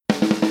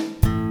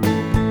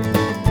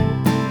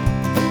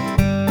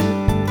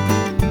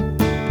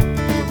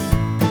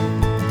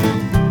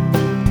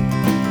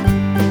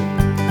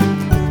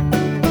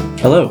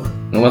Hello,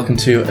 and welcome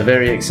to a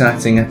very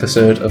exciting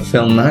episode of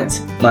Film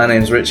Night. My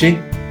name's Richie.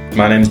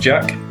 My name's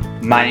Jack.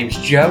 My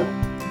name's Joe.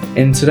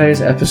 In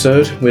today's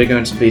episode, we're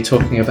going to be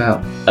talking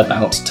about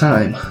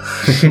time.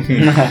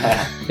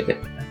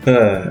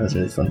 That was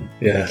really fun.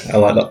 Yeah, I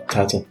like that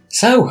title.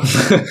 So,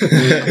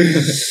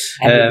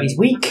 everybody's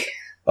week.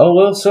 Oh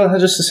well, so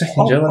just a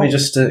second, Joe. Let me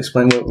just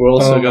explain what we're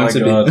also going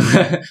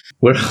to be.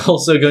 We're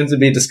also going to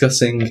be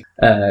discussing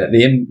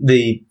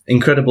the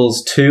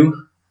Incredibles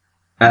 2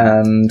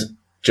 and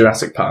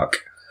Jurassic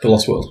Park, The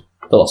Lost World.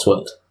 The Lost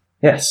World.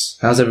 Yes.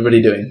 How's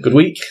everybody doing? Good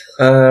week?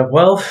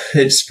 Well,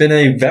 it's been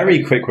a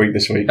very quick week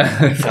this week.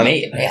 For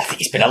me, I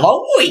think it's been a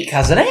long week,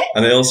 hasn't it?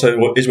 And it also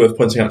is worth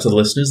pointing out to the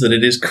listeners that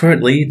it is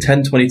currently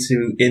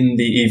 10:22 in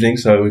the evening,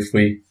 so if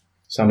we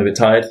sound a bit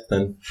tired,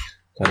 then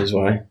that is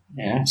why.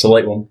 Yeah. It's a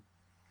late one.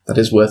 That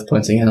is worth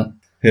pointing out.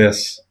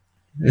 Yes.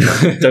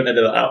 Don't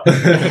edit that out.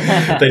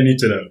 They need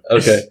to know.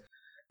 Okay.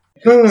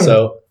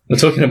 So we're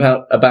talking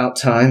about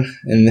time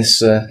in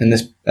this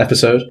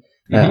episode.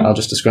 I'll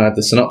just describe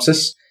the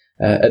synopsis.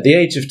 At the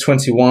age of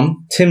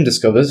 21, Tim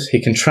discovers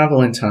he can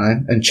travel in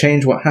time and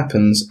change what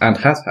happens and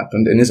has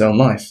happened in his own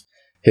life.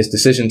 His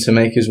decision to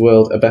make his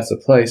world a better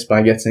place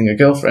by getting a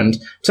girlfriend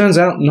turns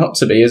out not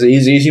to be as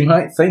easy as you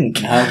might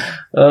think. No.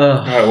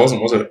 No, it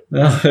wasn't, was it?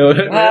 No, it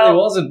really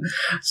wasn't.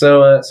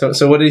 So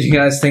what did you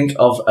guys think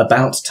of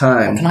About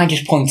Time? Can I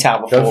just point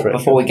out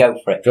before we go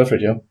for it? Go for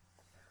it, Joe.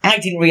 I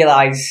didn't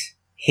realise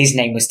his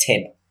name was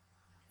Tim.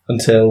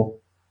 Until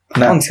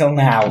now. Until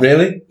now.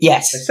 Really?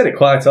 Yes. They said it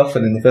quite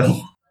often in the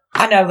film.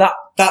 I know,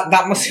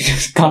 that must have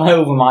just gone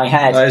over my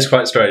head. That is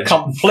quite strange.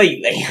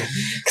 Completely.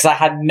 Because I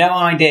had no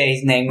idea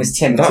his name was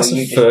Tim. That's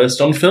the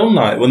first on film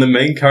night, when the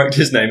main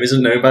character's name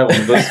isn't known by one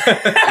of us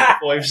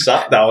before we've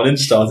sat down and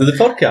started the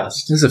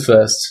podcast. It is a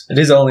first. It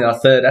is only our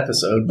third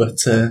episode, but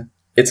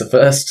it's a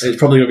first. It's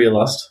probably going to be a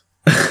last.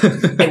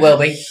 It will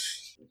be.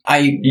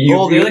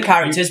 All the other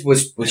characters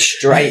was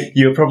straight.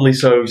 You were probably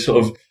so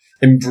sort of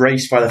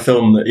embraced by the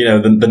film that, you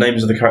know, the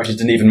names of the characters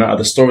didn't even matter.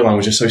 The storyline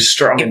was just so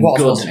strong and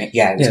good. Wasn't it?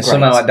 Yeah, it was great.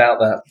 Somehow I doubt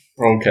that.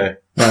 Okay.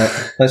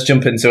 Right, let's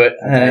jump into it.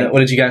 What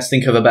did you guys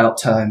think of About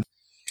Time?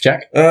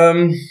 Jack?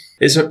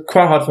 It's a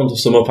quite hard film to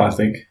sum up, I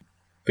think,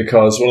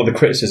 because one of the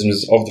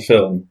criticisms of the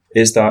film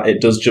is that it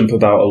does jump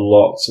about a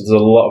lot. So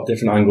there's a lot of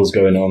different angles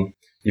going on.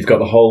 You've got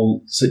the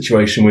whole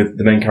situation with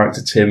the main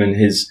character, Tim, and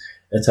his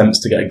attempts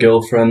to get a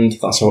girlfriend.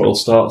 That's how it all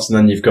starts. And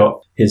then you've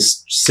got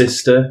his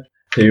sister,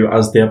 who,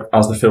 as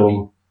the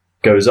film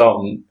goes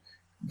on,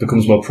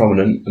 becomes more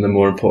prominent and a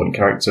more important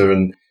character,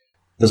 and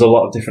there's a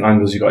lot of different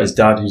angles. You've got his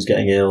dad who's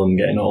getting ill and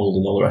getting old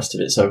and all the rest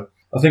of it. So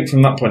I think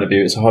from that point of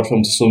view, it's a hard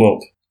film to sum up.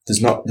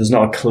 There's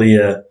not a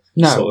clear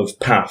sort of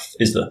path,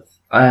 is there?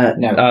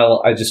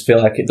 No. I just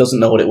feel like it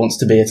doesn't know what it wants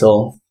to be at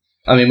all.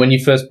 I mean, when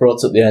you first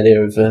brought up the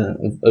idea of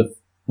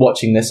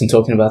watching this and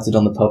talking about it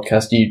on the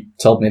podcast, you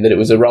told me that it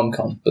was a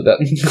rom-com, but that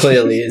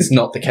clearly is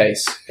not the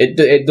case.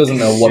 It doesn't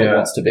know what it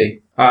wants to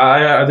be.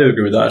 I do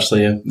agree with that,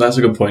 actually. Yeah. That's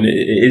a good point. It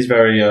is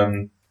very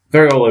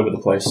all over the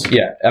place.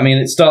 Yeah, I mean,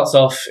 it starts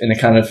off in a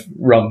kind of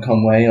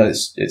rom-com way.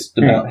 It's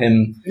about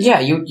him. Yeah,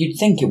 you'd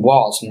think it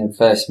was in the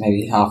first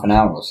maybe half an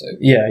hour or so.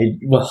 Yeah,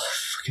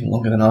 fucking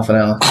longer than half an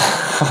hour.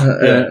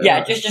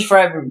 Yeah, just for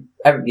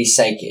everybody's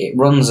sake, it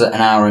runs at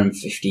an hour and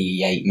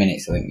 58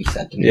 minutes, I think we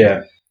said.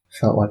 Yeah.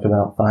 Felt like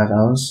about 5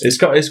 hours. It's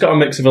got a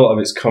mix of a lot of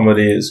its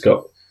comedy. It's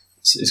got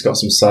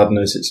some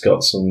sadness. It's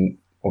got some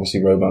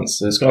obviously romance.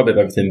 So it's got a bit of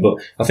everything. But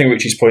I think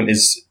Richie's point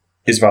is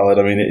valid.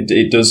 I mean,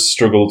 it does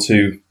struggle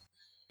to.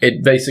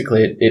 It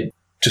basically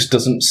just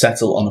doesn't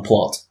settle on a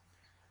plot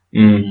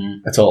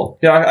at all.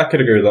 Yeah, I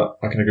could agree with that.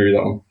 I can agree with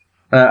that one.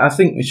 I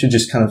think we should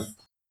just kind of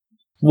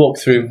walk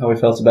through how we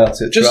felt about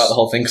it throughout the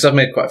whole thing, because I've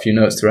made quite a few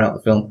notes throughout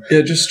the film.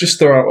 Yeah, just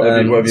throw out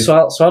whatever you...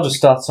 So I'll just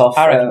start off.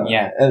 I reckon,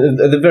 yeah.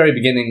 At the very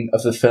beginning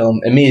of the film,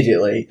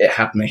 immediately, it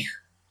had me.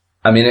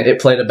 I mean, it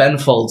played a Ben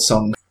Folds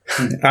song.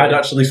 I'd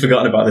actually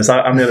forgotten about this.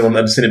 I'm the only one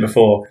that had seen it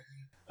before.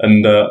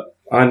 And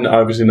I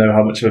obviously know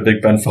how much of a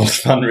big Ben Folds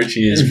fan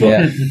Richie is,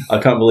 but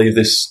I can't believe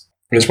this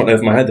went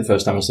over my head the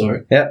first time I saw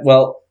it. Yeah,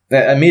 well,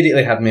 it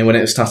immediately had me when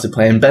it started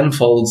playing Ben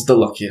Folds' The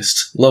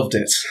Luckiest. Loved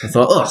it. I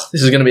thought,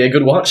 this is going to be a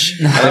good watch.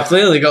 And I've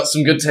clearly got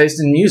some good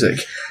taste in music.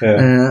 Yeah.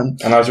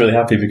 And I was really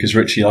happy because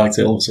Richie liked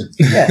it also.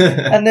 Yeah.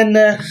 And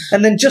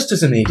then just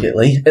as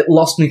immediately, it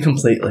lost me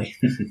completely.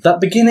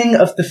 That beginning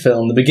of the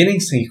film, the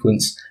beginning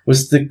sequence,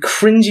 was the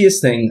cringiest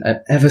thing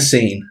I've ever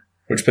seen.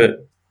 Which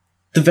bit?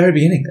 The very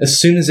beginning. As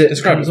soon as it...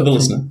 Describe it for the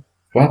listener.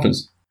 What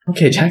happens?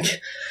 Okay, Jack.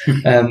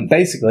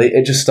 Basically,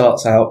 it just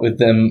starts out with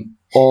them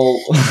all...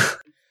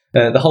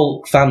 the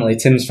whole family,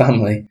 Tim's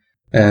family,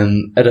 are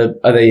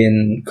they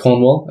in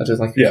Cornwall? At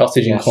a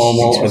cottage in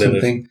Cornwall or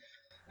something?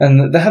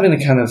 And they're having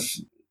a kind of,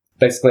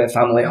 basically a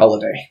family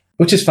holiday,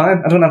 which is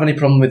fine. I don't have any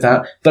problem with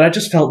that. But I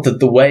just felt that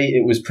the way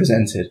it was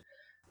presented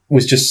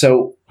was just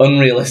so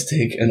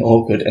unrealistic and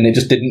awkward, and it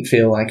just didn't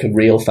feel like a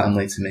real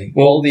family to me.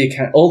 Well, all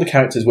the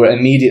characters were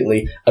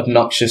immediately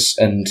obnoxious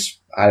and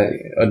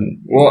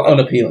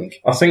unappealing.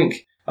 I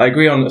think I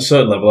agree on a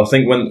certain level. I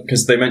think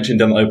because they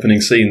mentioned on the opening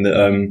scene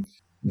that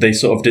they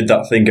sort of did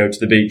that thing, go to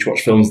the beach,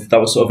 watch films. That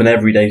was sort of an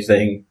everyday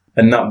thing,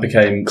 and that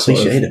became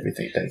cliched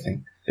everyday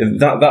thing.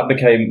 That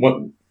became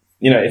what,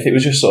 if it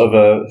was just sort of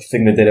a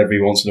thing they did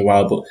every once in a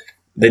while, but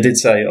they did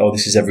say, "Oh,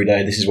 this is every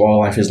day. This is what our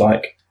life is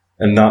like,"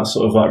 and that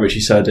sort of, like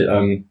Richie said, it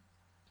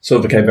sort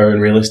of became very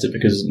unrealistic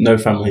because no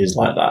family is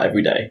like that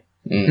every day.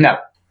 No,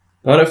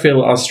 I don't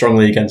feel as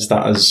strongly against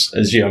that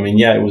as you. I mean,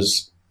 yeah, it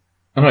was.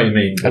 I know what you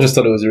mean. I just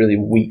thought it was a really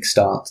weak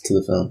start to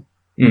the film.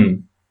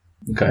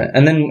 Okay,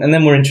 and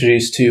then we're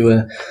introduced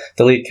to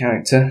the lead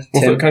character.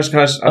 Tim. Can I just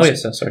ask, oh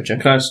yes, sorry, Joe.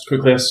 Can I just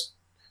quickly ask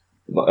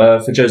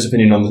for Joe's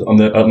opinion on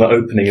the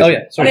opening? Oh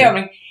yeah, sorry. On the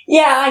opening.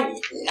 Yeah,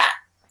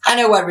 I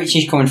know where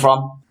Richie's coming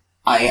from.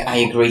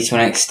 I agree to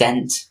an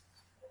extent.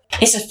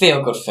 It's a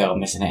feel-good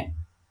film, isn't it?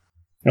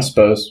 I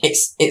suppose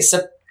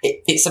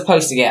it's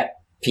supposed to get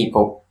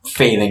people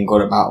feeling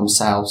good about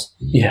themselves.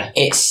 Yeah.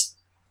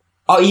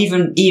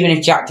 Even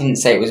if Jack didn't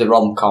say it was a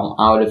rom-com,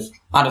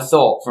 I'd have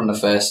thought from the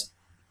first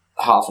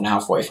half an hour,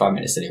 45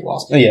 minutes that it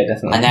was. Oh yeah,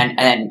 definitely. And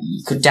then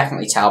you could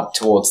definitely tell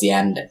towards the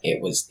end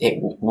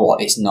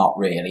it's not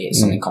really. It's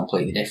something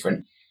completely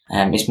different.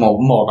 It's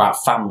more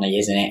about family,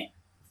 isn't it?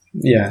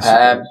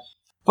 Yeah.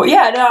 But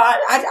yeah, no,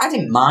 I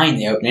didn't mind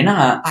the opening.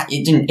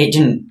 It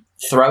didn't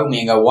throw me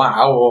and go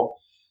wow, or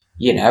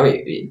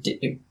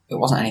it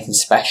wasn't anything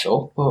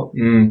special. But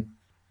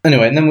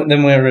anyway, and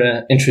then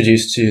we're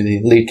introduced to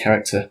the lead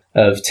character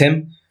of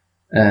Tim,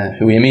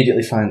 who we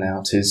immediately find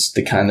out is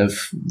the kind of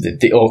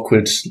the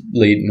awkward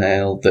lead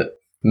male that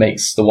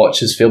makes the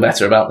watchers feel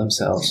better about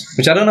themselves,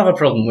 which I don't have a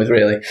problem with,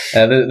 really.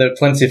 There are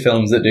plenty of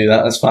films that do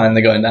that. That's fine.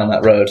 They're going down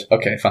that road.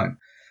 Okay, fine.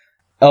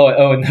 Oh,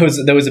 and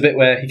there was a bit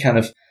where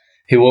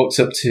he walks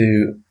up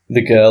to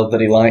the girl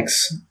that he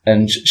likes,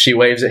 and she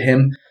waves at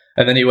him,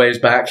 and then he waves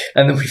back,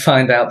 and then we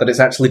find out that it's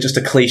actually just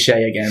a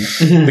cliche again,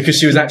 because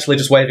she was actually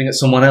just waving at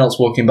someone else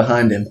walking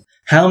behind him.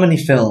 How many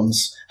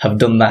films have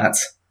done that?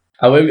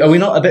 Are we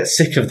not a bit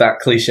sick of that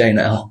cliche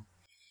now?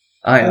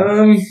 I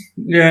am.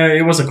 Yeah,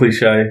 it was a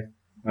cliche.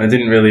 It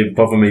didn't really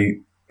bother me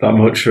that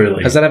much,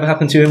 really. Has that ever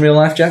happened to you in real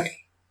life, Jack?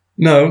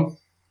 No,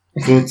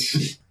 but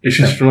it's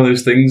just one of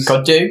those things.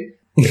 Could do.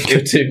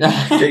 Could do.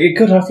 It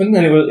could happen,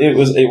 and it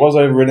was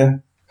over in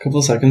a couple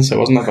of seconds, so it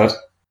wasn't that bad.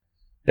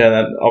 Yeah,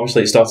 then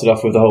obviously it started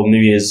off with the whole New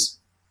Year's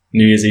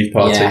Eve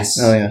party. Yes.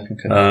 Oh yeah,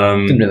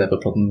 okay. Didn't really have a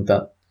problem with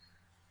that.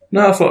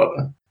 No, I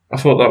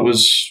thought that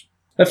was.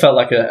 It felt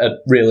like a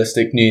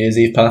realistic New Year's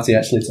Eve party,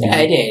 actually. To me. Yeah,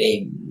 it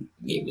did.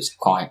 It was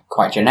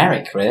quite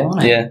generic, really,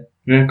 wasn't it?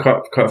 Yeah,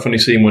 quite a funny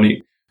scene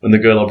when the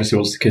girl obviously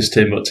wants to kiss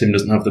Tim, but Tim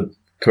doesn't have the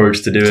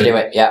courage to do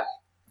it. Yeah.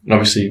 And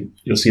obviously,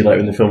 you'll see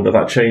later in the film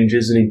that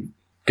changes, and he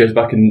goes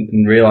back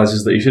and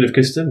realises that he should have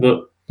kissed her.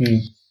 But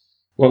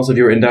what else have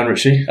you written down,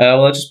 Richie?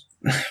 Well, I just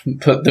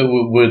put that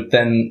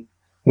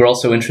we're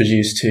also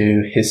introduced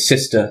to his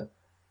sister.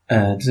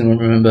 Does anyone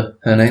remember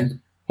her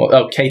name?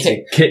 Oh,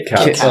 Katie. Kit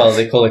Kat. Well,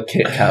 they call her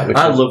Kit Kat.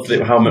 I loved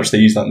how much they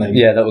used that name.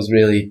 Yeah, that was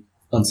really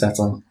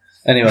unsettling.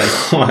 Anyway.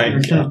 Oh my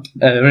God.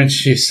 We're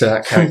introduced to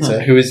that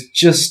character who is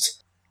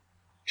just...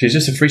 She's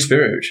just a free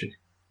spirit, Richie.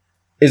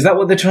 Is that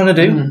what they're trying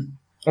to do?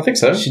 I think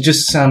so. She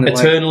just sounded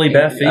eternally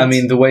bare feet. I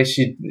mean, the way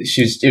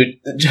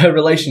her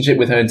relationship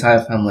with her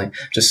entire family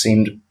just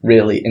seemed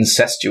really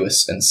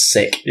incestuous and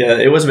sick. Yeah,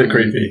 it was a bit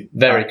creepy.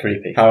 Very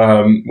creepy.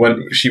 How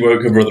when she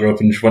woke her brother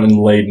up and just went and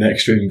laid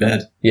next to him in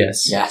bed.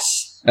 Yes.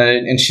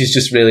 And she's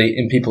just really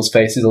in people's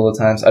faces all the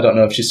time. So I don't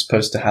know if she's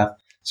supposed to have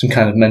some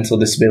kind of mental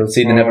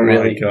disability. They never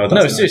really. God,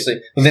 no,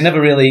 seriously, they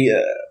never really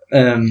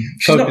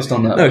focused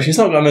on that. No, she's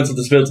not got a mental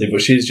disability,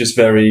 but she's just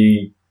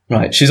very.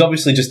 Right, she's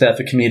obviously just there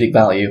for comedic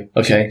value.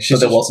 Okay, but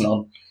there was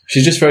none.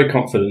 She's just very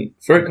confident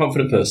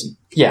person.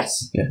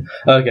 Yes. Yeah.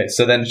 Okay,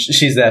 so then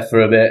she's there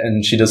for a bit,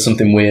 and she does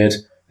something weird,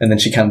 and then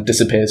she kind of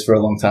disappears for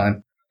a long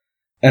time,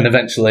 and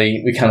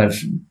eventually we kind of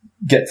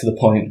get to the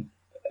point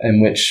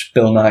in which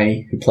Bill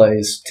Nighy, who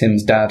plays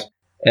Tim's dad,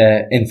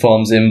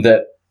 informs him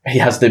that he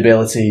has the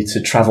ability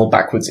to travel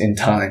backwards in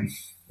time.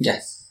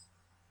 Yes.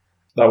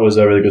 That was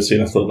a really good scene.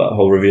 I thought that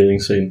whole revealing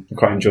scene. I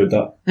quite enjoyed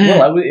that.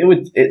 Well,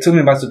 it took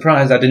me by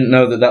surprise. I didn't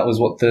know that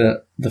was what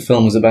the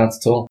film was about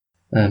at all.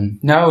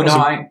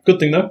 Good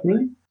thing though,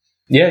 really.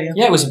 Yeah.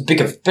 Yeah, it was a bit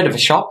of a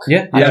shock.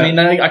 Yeah. I mean,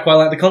 I quite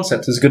like the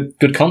concept. It's a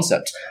good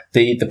concept.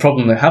 The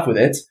problem they have with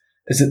it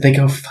is that they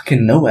go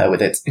fucking nowhere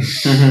with it.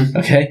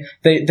 Okay,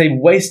 they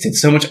wasted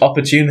so much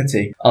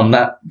opportunity on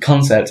that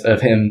concept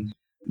of him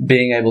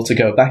being able to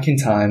go back in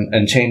time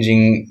and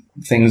changing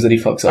things that he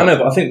fucks up. I know,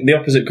 but I think the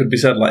opposite could be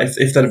said. Like,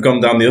 if they'd have gone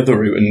down the other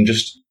route and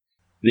just...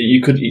 we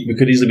could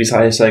easily be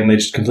saying they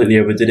just completely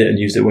overdid it and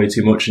used it way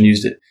too much and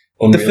used it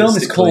unrealistically. The film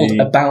is called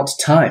About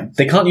Time.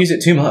 They can't use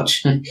it too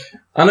much.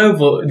 I know,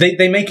 but...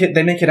 They make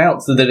it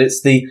out so that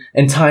it's the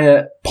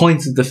entire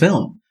point of the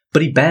film,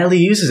 but he barely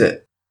uses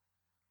it.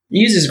 He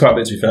uses it quite a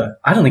bit, to be fair.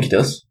 I don't think he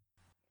does.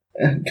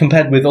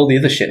 Compared with all the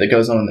other shit that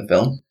goes on in the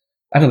film.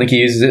 I don't think he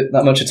uses it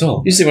that much at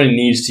all. He uses it when he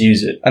needs to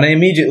use it. And I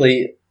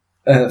immediately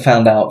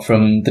found out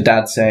from the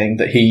dad saying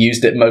that he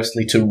used it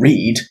mostly to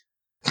read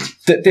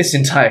that this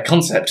entire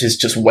concept is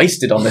just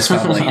wasted on this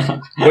family.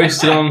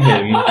 Wasted on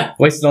him.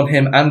 Wasted on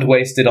him and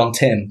wasted on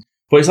Tim.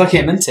 But it's like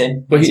Him and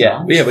Tim. But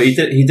he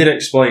did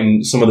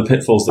explain some of the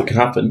pitfalls that can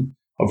happen.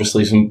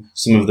 Obviously,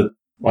 some of the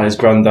like his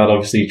granddad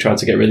obviously tried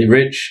to get really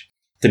rich,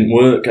 didn't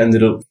work,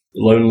 ended up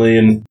lonely,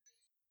 and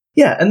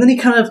and then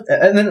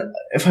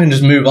if I can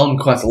just move on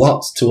quite a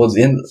lot towards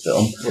the end of the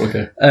film.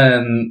 okay.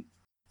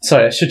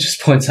 Sorry, I should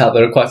just point out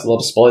there are quite a lot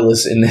of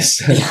spoilers in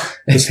this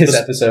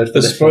episode.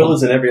 The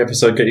spoilers in every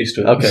episode. Get used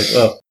to it. Okay,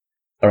 well,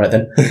 all right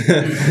then.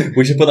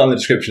 We should put that in the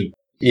description.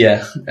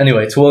 Yeah.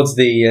 Anyway, towards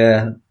the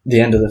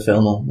end of the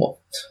film, or what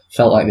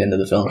felt like the end of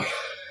the film,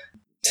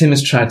 Tim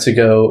has tried to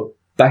go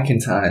back in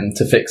time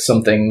to fix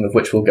something of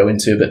which we'll go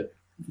into a bit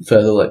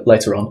further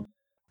later on,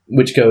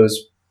 which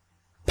goes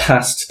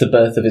past the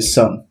birth of his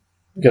son.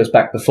 It goes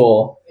back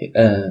before he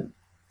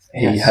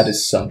had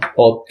his son,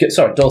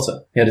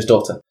 daughter. He had his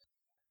daughter.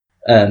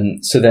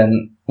 So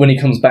then, when he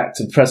comes back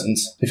to the present,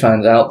 he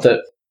finds out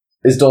that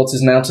his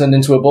daughter's now turned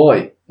into a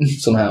boy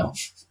somehow.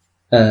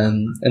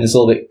 And it's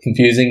all a bit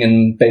confusing,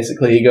 and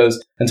basically he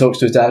goes and talks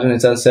to his dad, and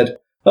his dad said,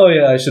 "Oh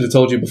yeah, I should have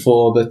told you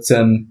before, but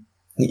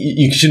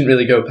you shouldn't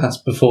really go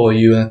past before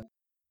you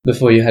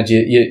had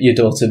your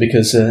daughter,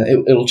 because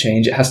it'll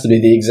change. It has to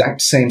be the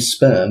exact same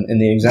sperm in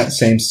the exact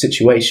same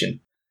situation,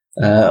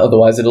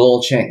 otherwise it'll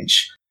all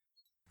change."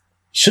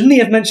 Shouldn't he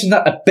have mentioned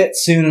that a bit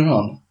sooner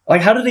on?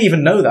 Like, how did he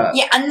even know that?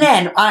 Yeah, and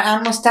then I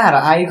must add,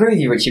 I agree with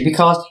you, Richard,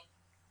 because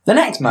the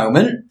next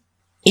moment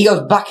he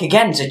goes back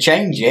again to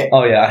change it.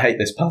 Oh yeah, I hate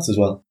this part as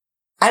well.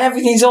 And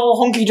everything's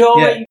all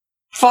hunky-dory,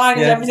 fine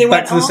as everything back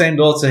went to the on. same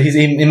daughter.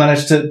 He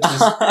managed to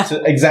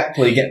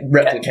exactly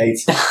replicate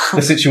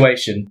the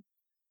situation.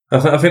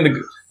 I think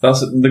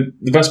that's the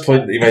best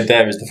point that you made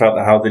there is the fact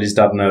that how did his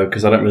dad know?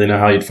 Because I don't really know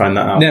how you'd find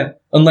that out. Yeah,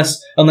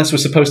 unless we're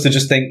supposed to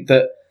just think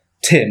that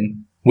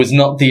Tim was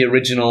not the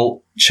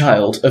original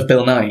child of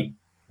Bill Nye.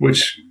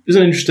 Which is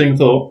an interesting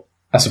thought.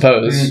 I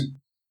suppose.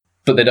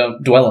 But they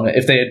don't dwell on it.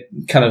 If they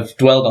had kind of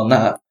dwelled on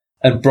that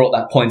and brought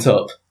that point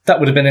up, that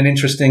would have been an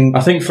interesting...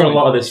 I think for a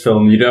lot of this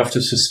film, you do have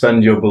to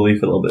suspend your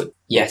belief a little bit.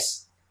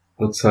 Yes.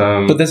 But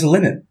there's a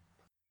limit.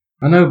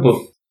 I know,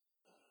 but...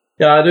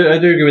 Yeah, I do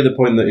agree with the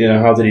point that,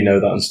 how did he know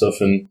that and stuff,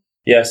 and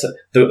yes,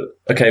 there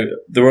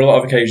were a lot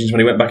of occasions when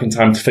he went back in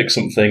time to fix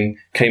something,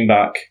 came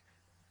back,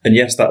 and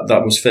yes, that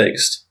was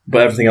fixed,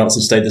 but everything else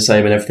had stayed the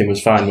same and everything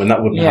was fine when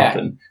that wouldn't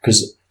happen.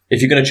 Because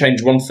if you're going to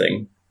change one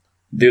thing,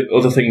 the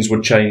other things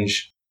would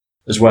change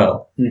as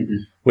well,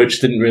 which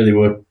didn't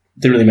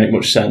really make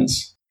much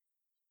sense.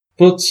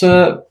 But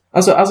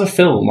as a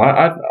film,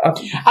 I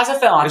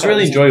was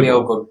really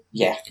enjoyable. Good.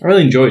 Yeah, I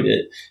really enjoyed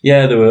it.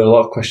 Yeah, there were a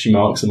lot of question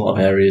marks in a lot of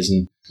areas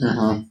and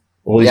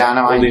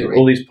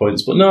all these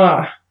points. But no,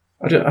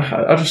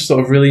 I just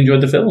sort of really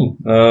enjoyed the film.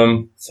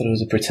 Thought it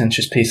was a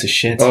pretentious piece of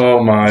shit.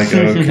 Oh my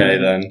god! Okay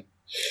then,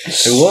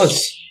 it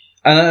was.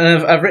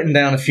 And I've written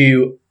down a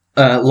few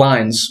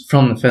lines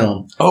from the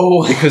film.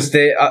 Oh, because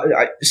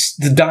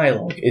the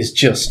dialogue is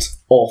just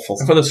awful.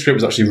 I thought the script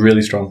was actually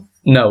really strong.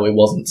 No, it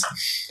wasn't.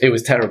 It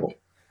was terrible.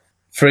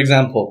 For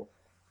example,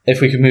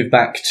 if we could move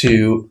back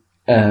to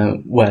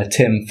where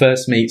Tim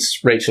first meets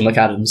Rachel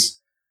McAdams,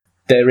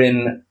 they're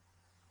in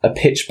a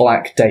pitch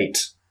black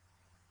date,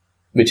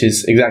 which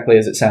is exactly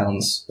as it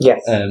sounds.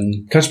 Yes.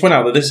 Can I just point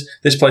out that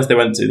this place they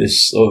went to,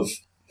 this sort of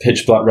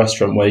pitch black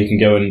restaurant where you can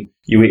go and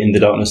you eat in the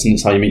darkness and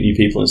it's how you meet new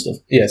people and stuff.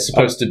 Yeah,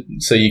 supposed to,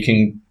 so you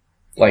can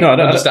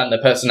understand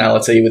their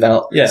personality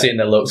without seeing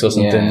their looks or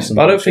something.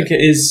 Yeah. I don't think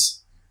it is.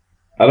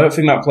 I don't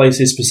think that place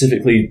is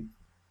specifically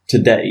to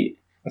date.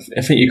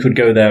 I think you could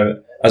go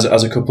there as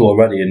a couple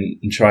already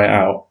and try it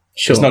out.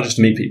 Sure. It's not just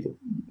to meet people.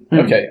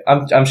 Okay,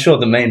 I'm sure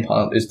the main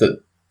part is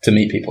to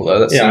meet people, though.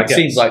 That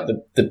seems like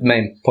the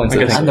main point of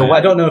the thing.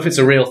 I don't know if it's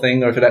a real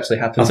thing or if it actually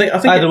happens. I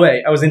think either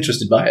way, I was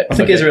interested by it. I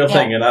think it's a real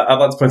thing, and I'd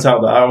like to point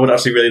out that I would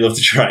actually really love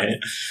to try it.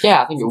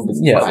 Yeah, I think it would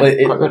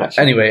be quite good,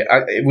 actually. Anyway,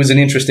 it was an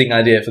interesting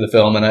idea for the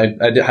film, and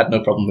I had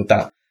no problem with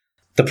that.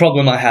 The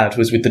problem I had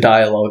was with the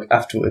dialogue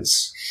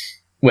afterwards.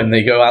 When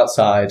they go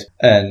outside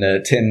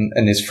and Tim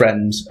and his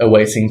friend are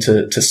waiting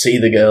to see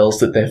the girls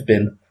that they've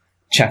been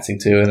chatting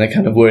to, and they're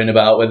kind of worrying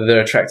about whether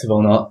they're attractive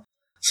or not.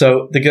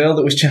 So the girl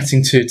that was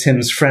chatting to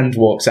Tim's friend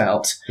walks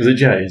out. Was it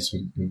Jay?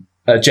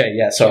 Jay,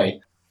 yeah,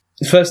 sorry.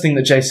 The first thing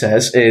that Jay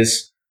says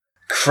is,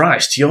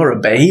 "Christ, you're a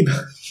babe."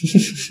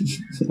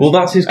 Well,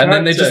 that's his character. And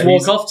then they just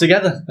walk off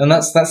together, and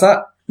that's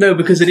that. No,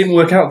 because it didn't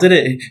work out, did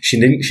it?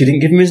 She didn't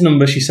give him his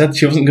number. She said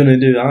she wasn't going to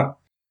do that.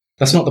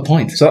 That's not the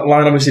point. So that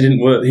line obviously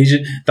didn't work.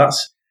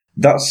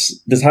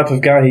 That's the type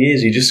of guy he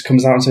is. He just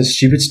comes out and says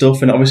stupid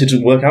stuff, and it obviously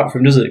doesn't work out for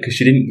him, does it? Because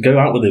she didn't go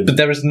out with him. But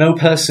there is no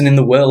person in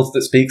the world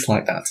that speaks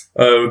like that.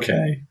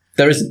 Okay.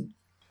 There isn't.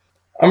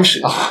 I'm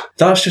sure.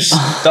 That's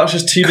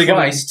just too big.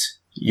 Christ,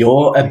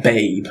 you're a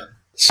babe.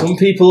 Some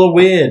people are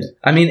weird.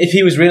 I mean, if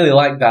he was really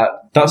like that,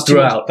 that's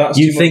throughout. That's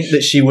you think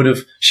that she would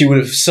have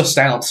sussed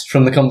out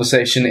from the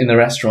conversation in the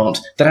restaurant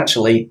that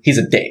actually he's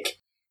a dick.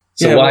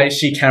 So why is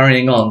she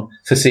carrying on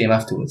to see him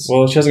afterwards?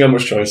 Well, she hasn't got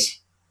much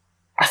choice.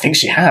 I think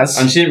she has.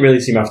 And she didn't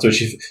really see him afterwards.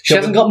 She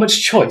hasn't got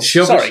much choice.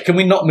 Sorry, can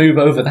we not move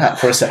over that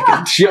for a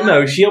second? She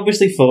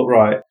obviously thought,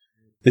 right,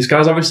 this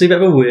guy's obviously a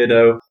bit of a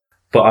weirdo.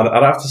 But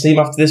I'd have to see him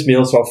after this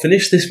meal, so I'll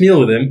finish this meal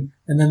with him,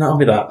 and then that'll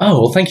be that.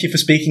 Oh, well, thank you for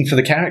speaking for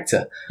the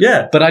character.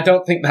 Yeah. But I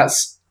don't think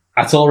that's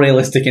at all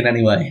realistic in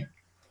any way.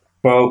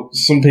 Well,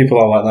 some people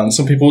are like that, and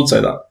some people would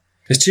say that.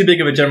 It's too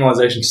big of a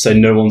generalisation to say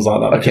no one's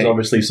like that, because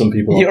obviously some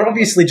people are. You're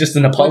obviously just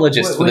an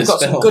apologist for this film.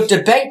 We've got some good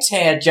debate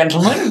here,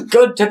 gentlemen.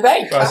 Good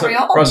debate. Carry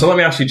on. Right, so let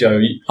me ask you, Joe.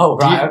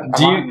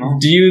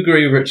 Do you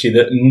agree with Richie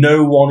that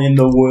no one in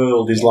the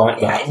world is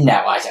like that? No,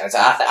 I don't.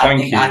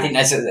 I think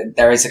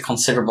there is a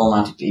considerable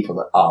amount of people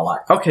that are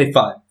like that. Okay,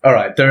 fine. All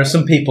right, there are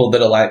some people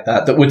that are like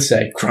that would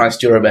say,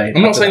 Christ, you're a babe.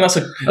 I'm not saying that's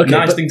a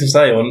nice thing to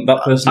say on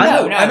that person.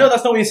 I know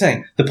that's not what you're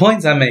saying. The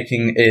point I'm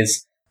making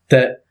is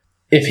that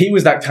if he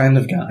was that kind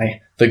of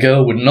guy, the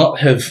girl would not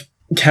have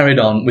carried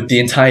on with the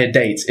entire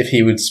date if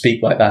he would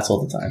speak like that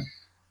all the time.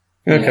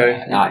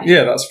 Okay.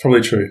 Yeah, that's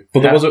probably true.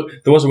 But there was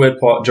a weird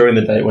part during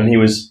the date when he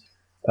was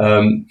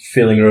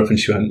feeling her up and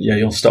she went, yeah,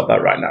 you'll stop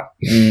that right now.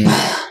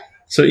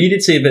 So you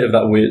did see a bit of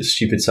that weird,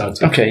 stupid side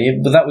to it. Okay, yeah,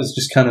 but that was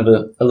just kind of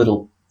a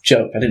little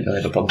joke. I didn't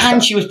really have a problem with that.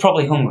 And she was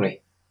probably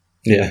hungry.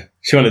 Yeah,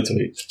 she wanted to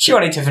eat. She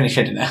wanted to finish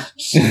her dinner.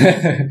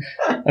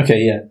 Okay,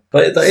 yeah.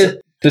 But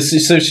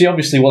so she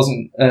obviously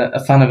wasn't a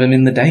fan of him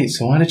in the date,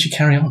 so why did she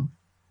carry on?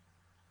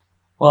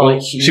 Well,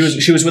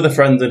 she was with a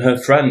friend, and her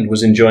friend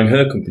was enjoying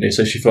her company,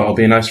 so she thought, I'll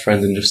be a nice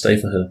friend and just stay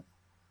for her.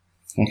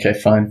 Okay,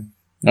 fine.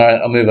 All right,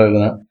 I'll move over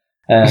that.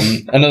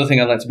 Another thing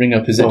I'd like to bring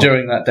up is that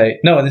during that date...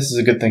 No, and this is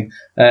a good thing.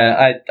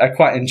 I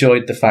quite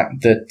enjoyed the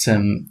fact that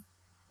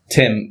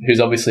Tim, who's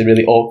obviously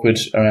really awkward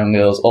around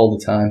girls all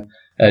the time,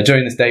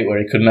 during this date where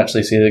he couldn't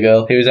actually see the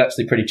girl, he was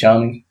actually pretty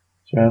charming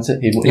throughout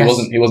it. He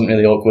wasn't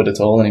really awkward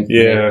at all, and he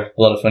made a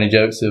lot of funny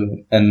jokes.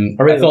 And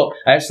I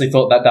actually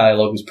thought that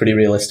dialogue was pretty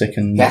realistic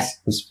and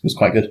was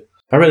quite good.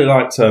 I really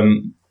liked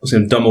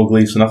Domhnall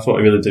Gleeson. I thought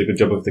he really did a good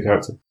job with the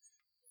character.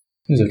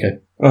 He was okay.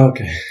 Oh,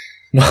 okay.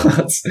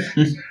 What?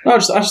 No, I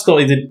just thought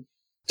he did.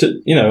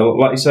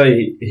 Like you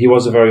say, he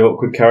was a very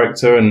awkward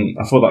character, and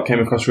I thought that came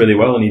across really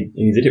well, and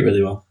he did it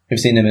really well. Have you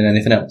seen him in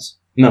anything else?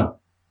 No.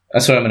 I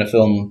saw him in a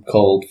film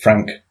called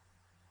Frank.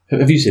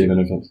 Have you seen him in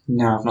anything else?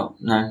 No, I've not.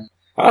 No.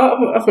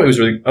 I thought he was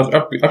really...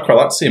 I'd quite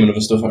like to see him in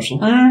other stuff, actually.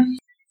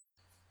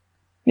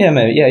 Yeah,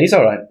 maybe. Yeah, he's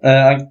all right.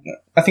 I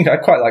think I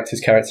quite liked his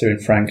character in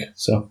Frank.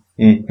 So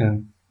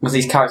was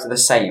his character the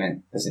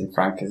same as in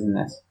Frank as in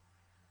this?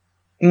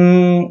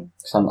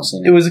 Because I'm not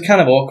seeing it. It was a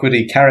kind of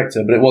awkwardy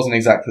character, but it wasn't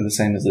exactly the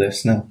same as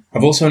this. No.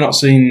 I've also not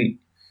seen,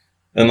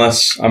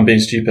 unless I'm being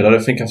stupid, I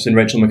don't think I've seen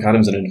Rachel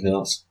McAdams in anything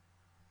else.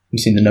 Have you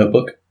seen The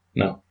Notebook?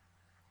 No.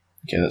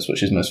 Okay, that's what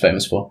she's most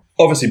famous for.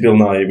 Obviously, Bill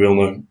Nye, we'll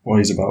know what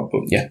he's about,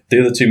 but yeah, the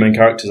other two main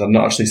characters I've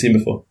not actually seen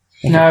before.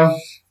 No.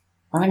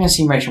 I think I've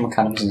seen Rachel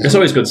McAdams in this. It's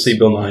always good to see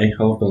Bill Nye.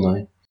 I love Bill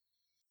Nye.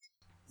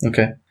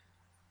 Okay.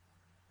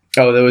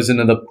 Oh, there was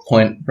another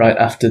point right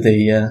after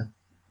the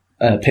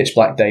Pitch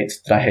Black date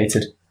that I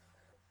hated.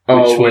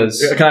 Which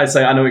was... Can I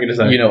say? I know what you're going to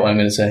say. You know what I'm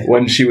going to say.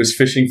 When she was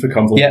fishing for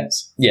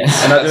compliments. Yeah.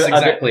 Yes. And that's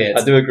exactly it.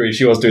 I do agree.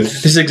 She was doing...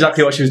 This is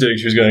exactly what she was doing.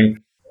 She was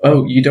going...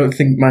 Oh, you don't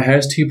think my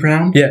hair's too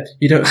brown? Yeah.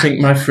 You don't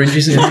think my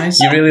fringes are nice?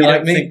 You really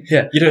like me?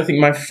 Yeah. You don't think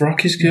my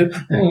frock is good?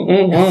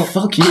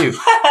 Fuck you.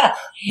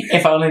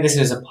 If only this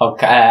was a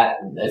podcast.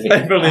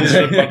 If only this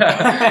was a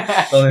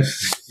podcast.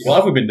 What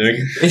have we been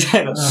doing?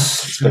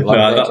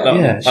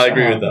 I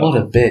agree with that. What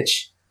a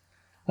bitch.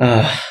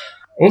 I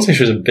wouldn't say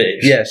she was a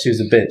bitch. Yeah, she was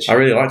a bitch. I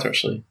really liked her,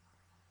 actually.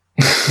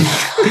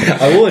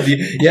 I would.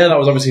 Yeah, that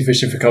was obviously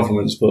fishing for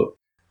compliments, but...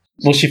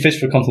 Well, she fished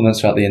for compliments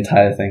throughout the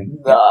entire thing.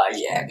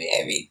 Yeah.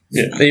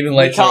 Even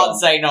later. You can't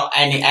say not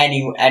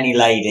any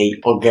lady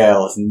or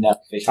girl has never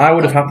fished. I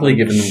would have happily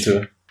given them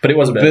to her, but it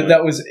was a bit. But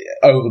that was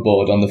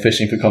overboard on the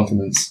fishing for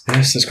compliments.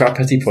 Yes, that's quite a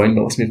petty point,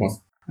 but let's move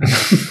on.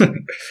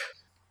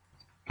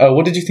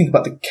 What did you think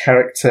about the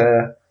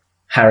character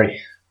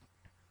Harry?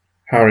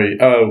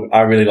 Oh,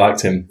 I really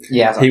liked him.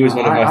 Yeah, he was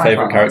one of my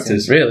favourite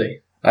characters.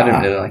 Really? I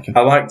didn't really like him.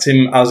 I liked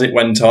him as it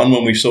went on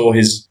when we saw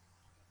him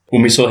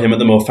at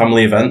the more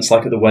family events,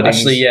 like at the weddings.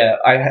 Actually, yeah,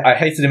 I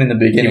hated him in the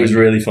beginning. He was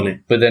really funny.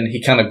 But then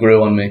he kind of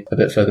grew on me a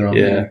bit further on.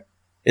 Yeah.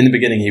 In the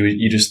beginning,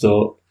 you just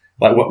thought,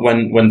 like,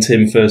 when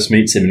Tim first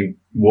meets him and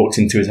walked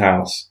into his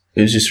house,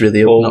 it was just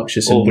really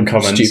obnoxious all and the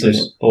comments stupid.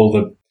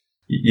 And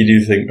you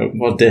do think, oh,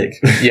 what a dick.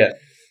 Yeah.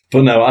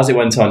 But no, as it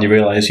went on, you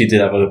realise he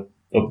did have a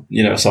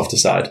softer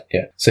side.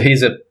 Yeah. So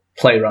he's a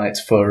playwright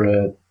for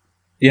a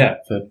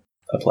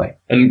play.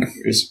 And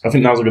I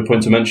think that was a good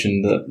point to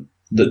mention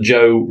that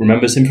Joe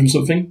remembers him from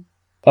something.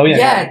 Oh yeah,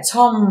 yeah.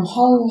 Tom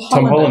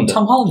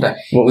Hollander.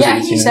 What was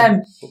evidently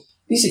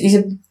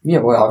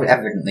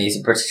he's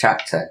a British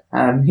actor.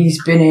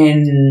 He's been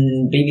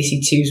in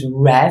BBC Two's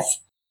Rev.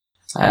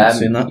 I've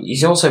seen that.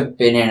 He's also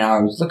been in. I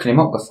was looking him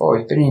up before.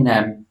 He's been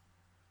in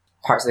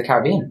Pirates of the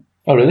Caribbean.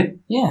 Oh really?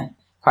 Yeah,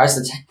 Pirates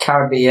of the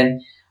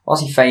Caribbean.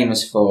 What's he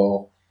famous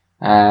for?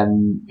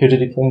 Who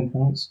did he play in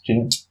Pirates? Do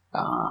you know?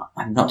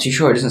 I'm not too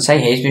sure. It doesn't say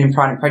here. He's been in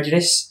Pride and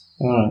Prejudice.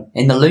 Alright.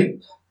 In The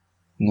Loop.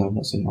 No, I've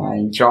not seen that.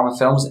 In drama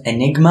films,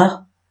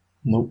 Enigma.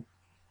 Nope.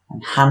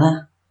 And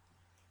Hannah.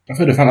 I've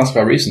heard of Hannah. That's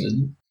quite recent,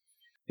 isn't it?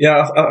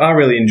 Yeah, I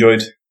really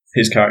enjoyed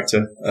his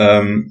character.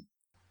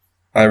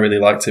 I really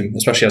liked him,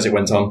 especially as it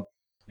went on.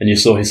 And you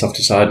saw his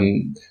softer side,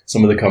 and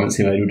some of the comments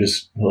he made were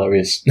just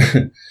hilarious.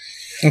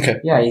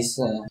 Okay. Yeah, he's...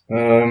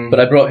 But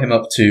I brought him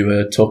up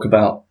to talk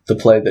about the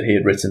play that he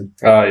had written.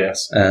 Ah,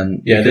 yes.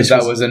 Because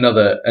that was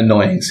another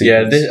annoying scene.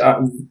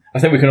 Yeah, I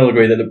think we can all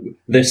agree that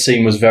this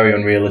scene was very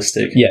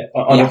unrealistic. Yeah.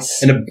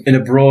 In a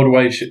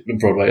Broadway,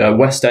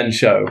 West End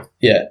show.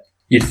 Yeah.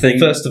 You'd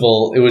think... First of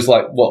all, it was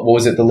like, what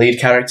was it? The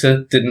lead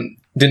character didn't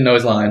know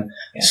his line.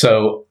 Yeah.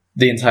 So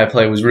the entire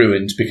play was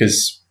ruined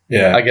because...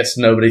 Yeah, I guess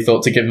nobody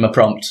thought to give him a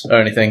prompt or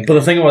anything. But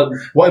the thing was,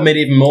 what made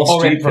it even more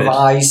stupid... Or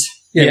improvise.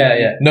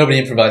 Yeah. Nobody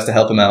improvised to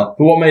help him out.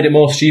 But what made it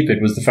more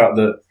stupid was the fact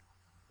that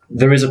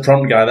there is a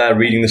prompt guy there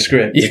reading the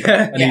script.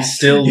 Yeah. And he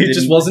still He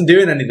just wasn't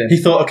doing anything.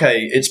 He thought,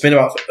 okay, it's been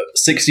about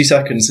 60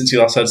 seconds since you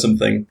last said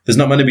something. There's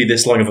not going to be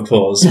this long of a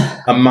pause.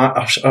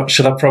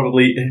 Should I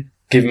probably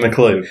give him a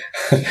clue?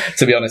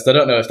 To be honest, I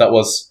don't know if that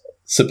was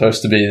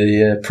supposed to be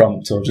the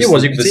prompt or just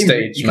the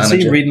stage manager.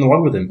 You see him reading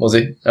along with him. Was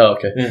he? Oh,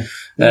 okay.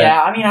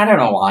 Yeah, I mean, I don't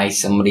know why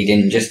somebody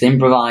didn't just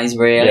improvise,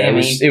 really. Yeah, I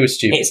mean, it was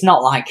stupid. It's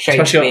not like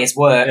Shakespeare's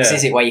works,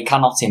 is it, where you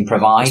cannot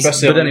improvise?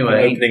 Especially on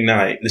opening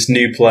night, this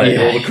new play,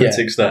 all the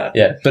critics there.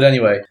 Yeah, but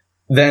anyway,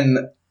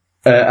 then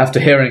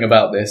after hearing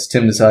about this,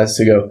 Tim decides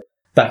to go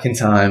back in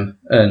time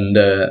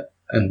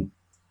and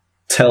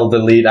tell the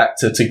lead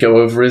actor to go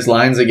over his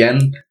lines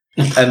again.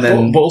 And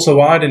then, but also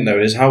what I didn't know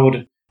is how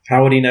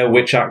would he know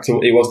which actor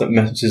it was that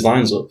messed his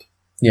lines up?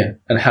 Yeah,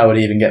 and how would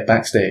he even get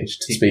backstage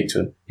to speak to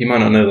him? He might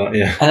not know that,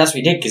 yeah. And that's what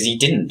he did, because he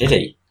didn't, did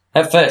he?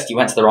 At first, he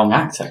went to the wrong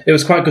actor. It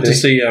was quite good to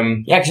see...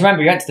 Yeah, because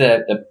remember, he went to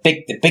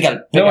the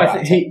bigger No,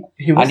 I think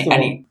he was the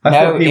one. I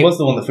thought he was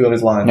the one that forgot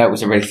his line. No, it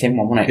was a really thin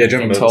one, wasn't it? Yeah, do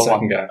you remember the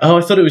second guy? Oh,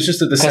 I thought it was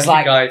just that the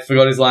second guy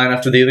forgot his line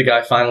after the other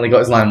guy finally got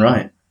his line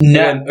right.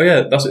 No. Oh,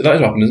 yeah, that is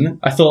what happened, isn't it?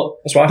 I thought...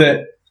 That's what I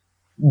thought.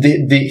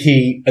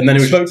 He and then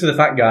he spoke to the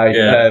fat guy.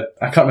 Yeah.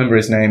 I can't remember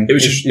his name.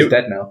 He's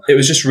dead now. It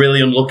was just really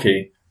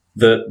unlucky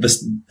that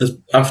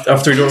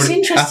after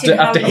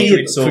he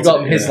had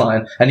forgotten his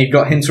line, and he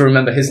got him to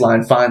remember his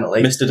line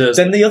finally. Mr.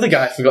 Dursley. Then the other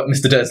guy forgot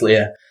Mr. Dursley.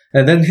 Yeah,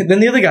 and then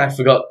the other guy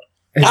forgot.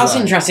 That was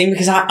interesting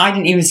because I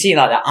didn't even see it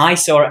like that. I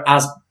saw it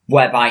as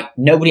whereby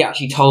nobody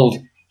actually told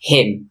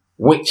him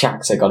which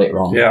actor got it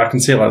wrong. Yeah, I can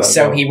see it like that.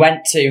 So he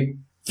went to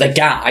the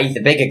guy,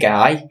 the bigger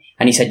guy.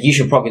 And he said, you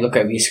should probably look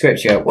over your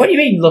script. You go, what do you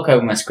mean look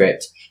over my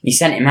script? He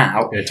sent him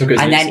out. Yeah, took his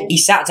and then he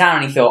sat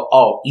down and he thought,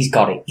 oh, he's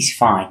got it. He's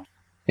fine.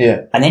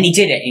 Yeah. And then he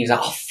did it and he was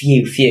like, oh,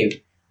 phew.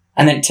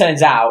 And then it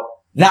turns out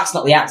that's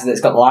not the actor that's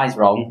got the lines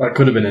wrong. That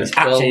could have been it. It's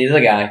actually the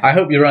other guy. I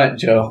hope you're right,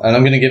 Joe. And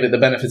I'm going to give it the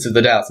benefit of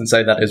the doubt and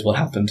say that is what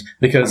happened.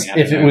 Because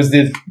if it was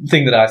the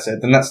thing that I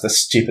said, then that's the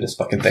stupidest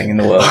fucking thing in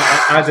the world.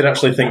 I did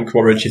actually think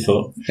what Richie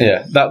thought.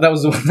 Yeah. That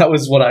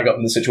was what I got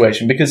from the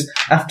situation. Because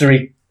after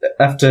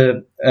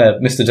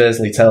Mr.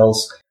 Dursley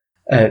tells...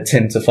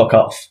 Tim to fuck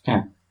off.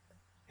 Yeah.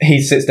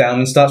 He sits down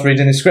and starts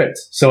reading his script.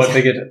 So I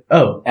figured,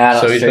 so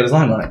he's got his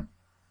line right.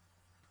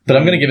 But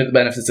I'm going to give it the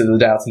benefit of the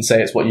doubt and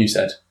say it's what you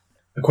said.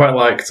 I quite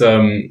liked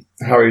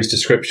Harry's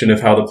description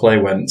of how the play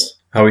went.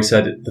 How he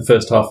said the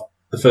first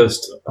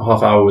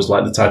half hour was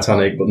like the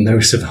Titanic, but no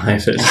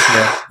survivors.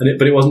 Yeah.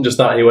 But it wasn't just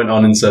that. He went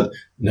on and said,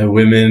 no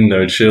women,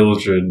 no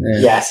children. Yeah.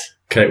 Yes.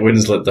 Kate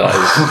Winslet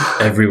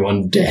dies.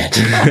 Everyone dead.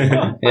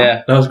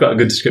 Yeah. That was quite a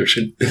good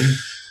description.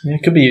 Yeah,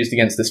 it could be used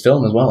against this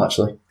film as well,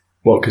 actually.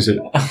 What? Because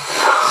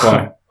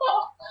why?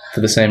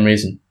 For the same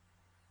reason.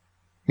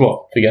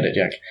 What? Forget it,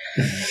 Jack.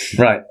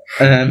 Right.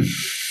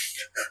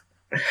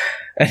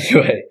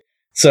 Anyway,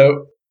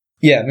 so,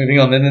 yeah, moving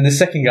on. And then the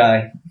second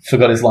guy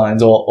forgot his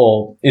lines,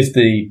 or is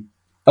the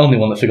only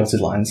one that forgot his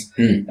lines.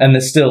 Mm. And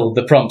there's still,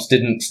 the prompts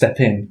didn't step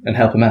in and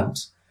help him out.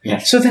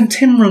 Yes. So then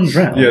Tim runs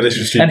round. Yeah, this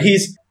was stupid. And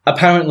he's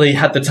apparently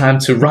had the time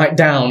to write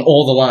down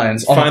all the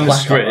lines on a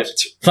placard.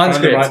 Find the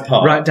script, right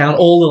part. Write down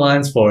all the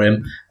lines for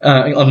him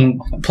on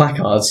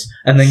placards,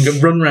 and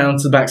then run round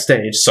to the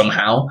backstage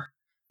somehow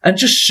and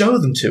just show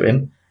them to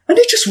him. And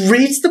he just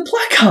reads the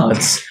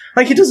placards.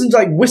 Like, he doesn't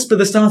whisper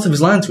the start of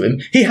his line to him.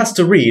 He has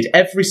to read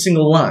every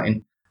single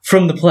line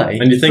from the play.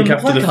 And you think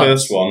after the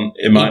first one,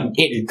 it might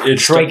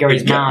trigger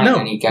his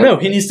mind. No,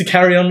 he needs to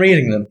carry on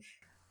reading them.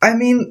 I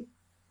mean,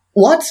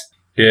 what?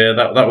 Yeah,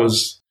 that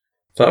was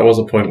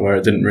a point where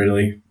it didn't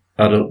really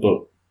add up,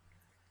 but...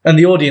 And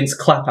the audience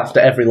clap after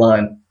every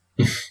line.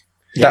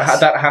 Yes.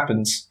 That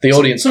happens. The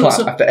audience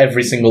clap after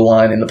every single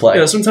line in the play.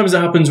 Yeah, sometimes it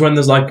happens when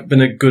there's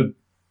been a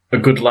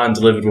good line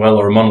delivered well,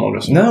 or a monologue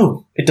or something.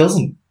 No, it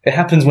doesn't. It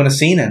happens when a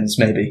scene ends,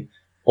 maybe.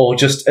 Or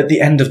just at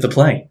the end of the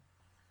play.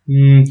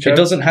 It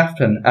doesn't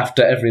happen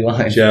after every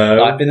line.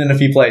 Joe. I've been in a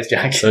few plays,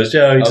 Jack. So is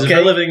Joe. He's just for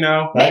a living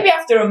now. Maybe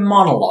after a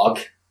monologue,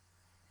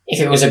 if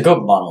it was a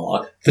good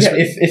monologue. Yeah,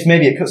 if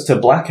maybe it cuts to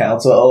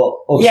blackouts or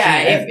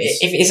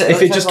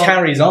if it just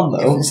carries on,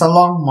 though. If it's a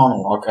long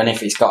monologue, and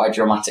if it's got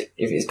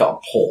a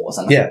pause,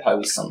 and I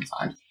suppose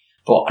sometimes.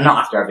 But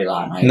not after every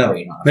line, I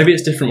agree. Maybe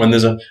it's different when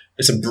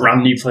it's a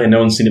brand new play and no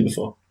one's seen it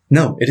before.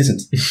 No, it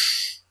isn't.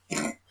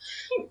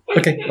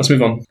 Okay, let's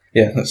move on.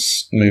 Yeah,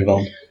 let's move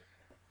on.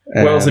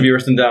 What else have you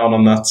written down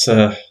on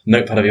that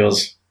notepad of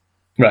yours?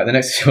 Right, the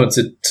next thing I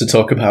wanted to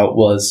talk about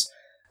was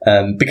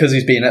because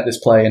he's been at this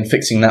play and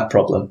fixing that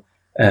problem,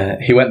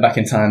 he went back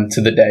in time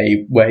to the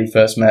day where he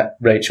first met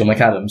Rachel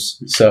McAdams.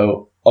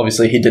 So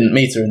obviously he didn't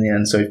meet her in the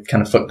end, so he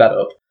kind of fucked that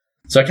up.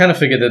 So I kind of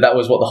figured that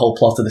was what the whole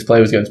plot of this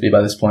play was going to be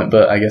by this point,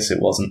 but I guess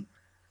it wasn't.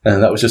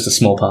 That was just a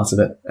small part of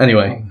it.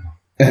 Anyway,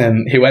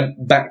 he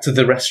went back to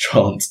the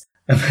restaurant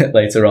a bit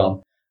later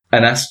on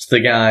and asked the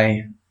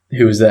guy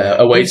who was there,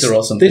 a waiter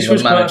or something, this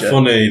was a manager.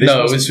 Quite funny.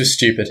 It was just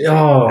stupid.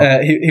 Oh.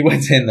 He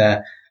went in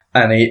there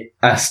and he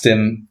asked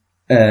him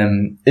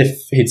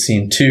if he'd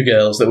seen two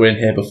girls that were in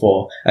here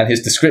before, and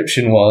his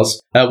description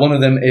was, one of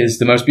them is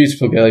the most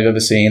beautiful girl you've ever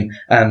seen,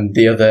 and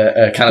the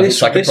other kind of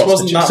looks like a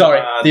prostitute.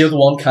 Sorry, the other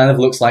one kind of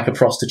looks like a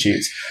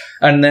prostitute.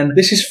 And then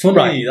this is funny.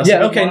 Right. That's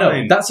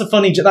no, that's a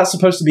funny. That's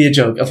supposed to be a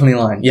joke, a funny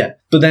line. Yeah,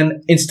 but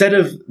then instead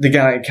of the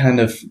guy kind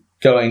of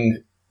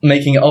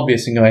making it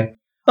obvious and going,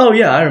 "Oh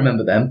yeah, I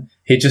remember them,"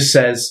 he just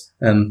says,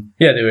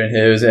 "Yeah, they were in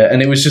here, was it?"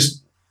 And we're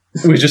just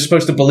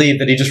supposed to believe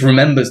that he just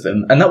remembers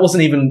them, and that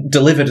wasn't even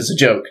delivered as a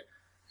joke.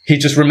 He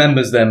just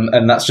remembers them,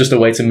 and that's just a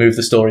way to move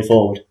the story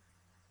forward.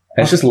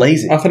 And it's just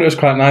lazy. I thought it was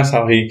quite nice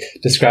how he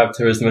described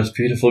her as the most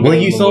beautiful girl. Well,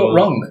 you thought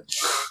wrong.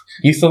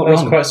 You thought that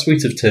wrong. was quite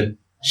sweet of Tim.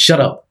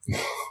 Shut up.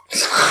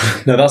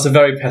 No, that's a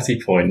very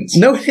petty point.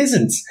 No, it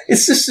isn't.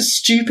 It's just a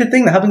stupid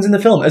thing that happens in the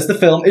film, as the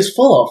film is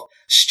full of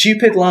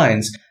stupid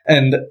lines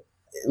and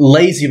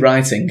lazy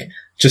writing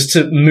just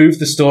to move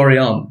the story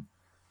on.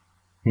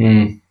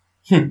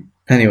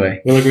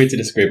 Anyway. We'll agree to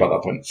disagree about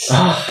that point.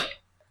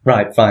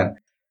 Right, fine.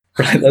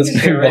 Right, let's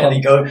move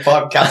really on. good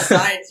podcast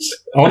science.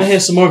 I want to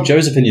hear some more of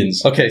Joe's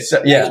opinions. Okay, so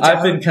yeah, Hey,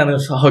 I've been kind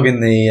of hugging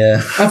the...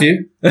 Have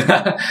you?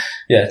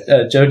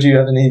 Yeah, Joe, do you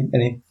have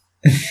any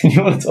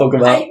you want to talk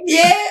about?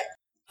 Yeah.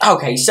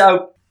 Okay,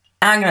 so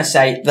I'm going to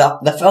say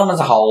that the film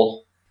as a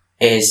whole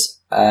is...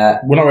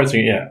 We're not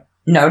rating it yet.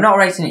 No, not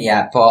rating it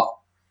yet, but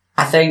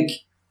I think...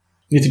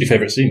 You need to do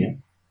favourite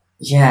scene,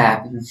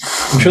 Yeah.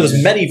 I'm sure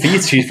there's many for you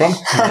to choose from.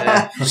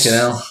 Yeah, fucking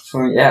hell.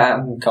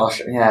 Yeah,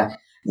 gosh, yeah.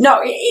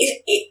 No,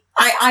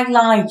 I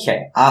like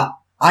it.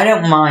 I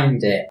don't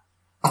mind it.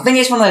 I think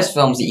it's one of those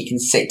films that you can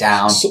sit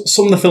down.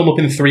 Sum the film up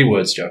in 3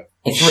 words, Joe.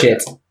 It's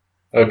Shit.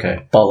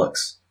 Okay.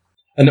 Bollocks.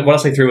 And when I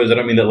say 3 words, I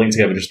don't mean they're linked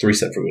together, just 3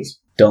 separate words.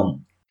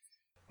 Dumb.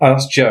 Oh,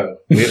 that's Joe.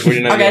 We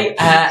didn't know. Okay,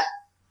 I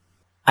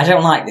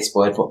don't like this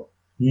word, but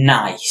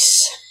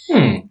nice.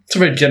 It's a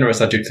very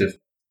generous adjective.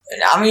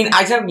 I mean,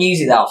 I don't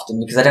use it that often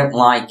because I don't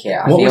like it.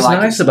 What was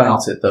nice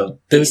about it, though?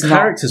 The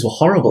characters were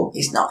horrible.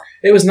 It's not.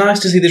 It was nice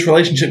to see this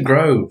relationship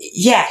grow.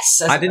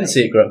 Yes. I didn't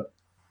see it grow.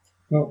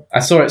 Well, I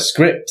saw it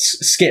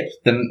skip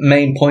the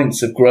main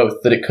points of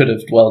growth that it could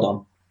have dwelled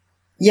on.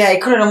 Yeah,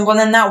 it could have done, but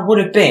then that would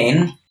have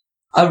been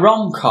a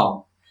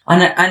rom-com.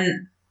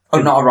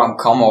 Or not a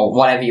rom-com, or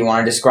whatever you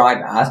want to describe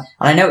it as.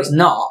 And I know it's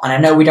not, and I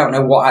know we don't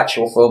know what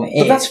actual film it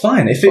is. But that's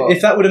fine.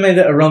 If that would have made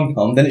it a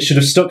rom-com, then it should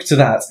have stuck to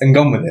that and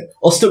gone with it.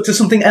 Or stuck to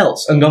something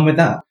else and gone with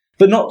that.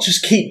 But not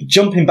just keep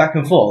jumping back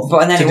and forth.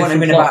 But then it wouldn't have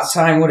been about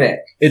time, would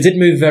it? It did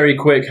move very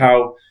quick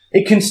how...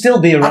 It can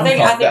still be a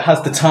rom-com that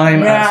has the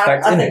time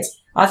aspect in it.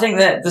 I think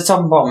that the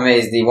top and bottom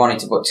is they wanted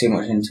to put too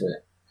much into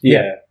it.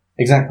 Yeah,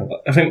 exactly.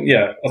 I think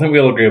we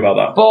all agree about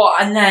that.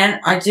 But, and then,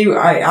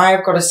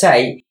 I've got to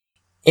say,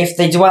 if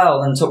they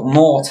dwelled and took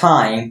more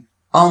time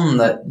on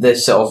the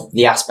sort of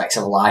the aspects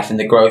of life and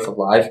the growth of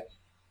life,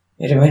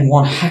 it'd have been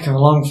one heck of a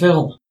long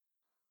film.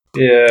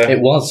 Yeah. It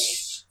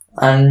was.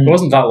 It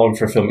wasn't that long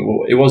for a film.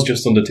 It was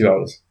just under 2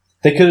 hours.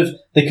 They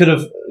could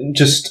have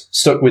just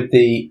stuck with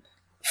the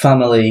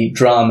family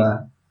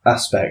drama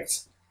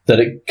aspect that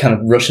it kind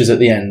of rushes at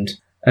the end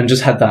and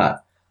just had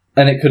that.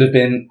 And it could have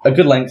been a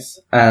good length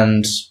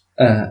and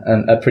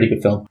a pretty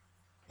good film.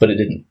 But it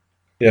didn't.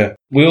 Yeah,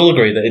 we all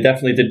agree that it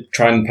definitely did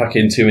try and pack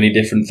in too many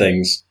different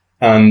things.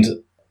 And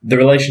the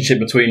relationship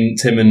between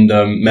Tim and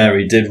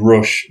Mary did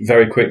rush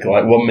very quickly.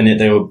 Like 1 minute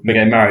they were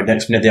getting married,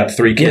 next minute they had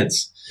 3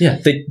 kids. Yeah,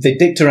 they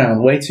dicked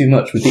around way too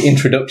much with the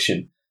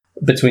introduction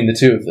between the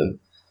two of them.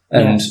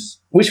 And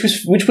which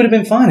would have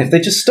been fine if they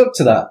just stuck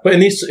to that. But in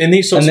these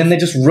sorts and then they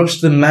just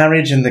rushed the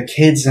marriage and the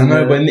kids. And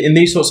but in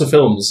these sorts of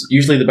films,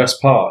 usually the best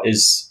part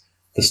is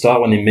the start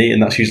when they meet,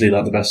 and that's usually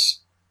like the best.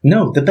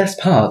 No, the best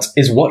part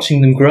is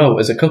watching them grow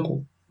as a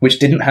couple, which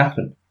didn't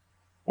happen.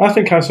 I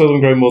think I saw them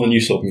grow more than you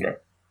saw them grow.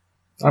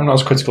 I'm not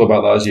as critical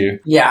about that as you.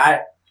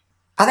 Yeah,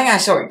 I think I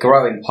saw it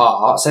grow in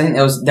parts. I think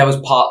there was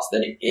parts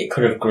that it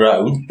could have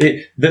grown.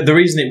 The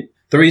reason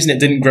it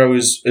didn't grow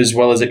as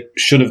well as it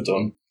should have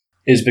done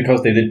is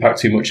because they did pack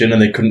too much in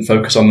and they couldn't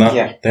focus on that.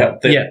 Yeah.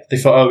 They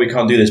thought, oh, we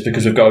can't do this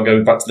because we've got to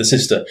go back to the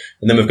sister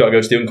and then we've got to go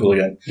to the uncle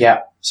again. Yeah.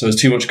 So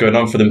there's too much going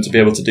on for them to be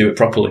able to do it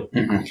properly.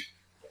 Mm-hmm.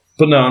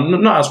 But no,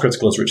 I'm not as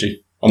critical as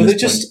Richie. But they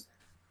just,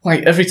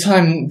 like, every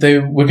time they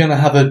were going to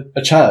have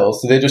a child,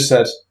 they just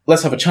said,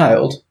 let's have a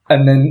child,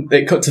 and then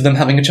it cut to them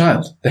having a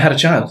child. They had a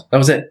child. That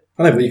was it.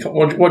 I know, but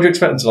what do you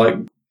expect them to, like,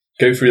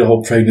 go through the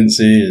whole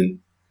pregnancy and...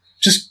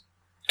 Just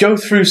go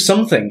through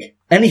something.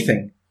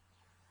 Anything.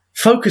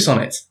 Focus on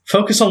it.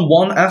 Focus on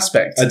one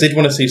aspect. I did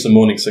want to see some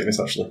morning sickness,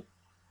 actually.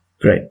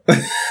 Great.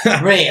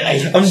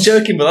 Really? I'm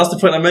joking, but that's the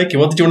point I'm making.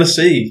 What did you want to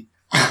see?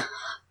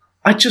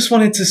 I just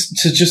wanted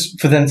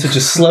for them to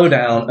just slow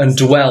down and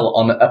dwell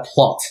on a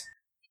plot.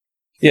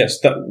 Yes,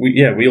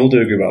 we all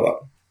do agree about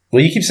that.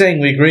 Well, you keep saying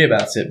we agree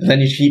about it, but then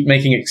you keep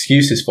making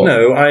excuses for it.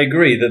 No, I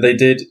agree that they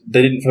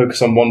didn't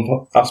focus on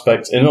one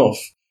aspect enough,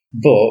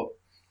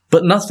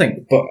 but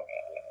nothing. But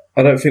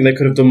I don't think they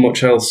could have done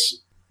much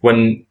else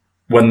once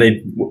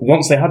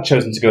they had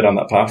chosen to go down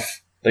that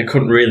path. They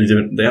couldn't really do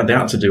it. They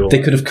had to do all.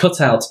 They could have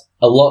cut out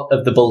a lot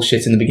of the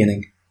bullshit in the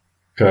beginning.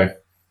 Okay.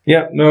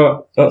 Yeah.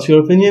 No, that's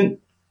your opinion,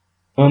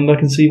 and I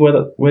can see where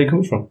you're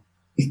coming from.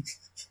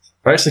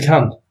 I actually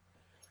can.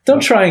 Don't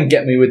try and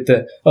get me with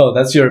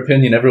that's your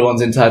opinion,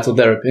 everyone's entitled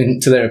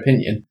to their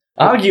opinion.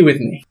 Argue with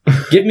me.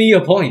 Give me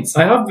your points.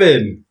 I have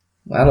been.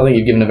 I don't think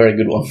you've given a very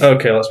good one.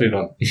 Okay, let's move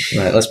on.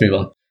 Right, let's move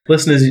on.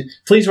 Listeners,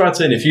 please write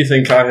in if you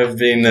think I have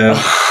been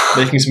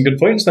making some good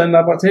points, then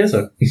I'd like to hear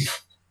so.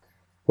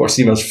 Watch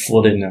the emails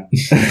flooding now.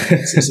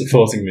 It's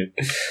supporting me.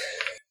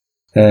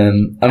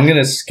 I'm going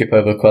to skip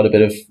over quite a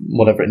bit of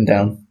what I've written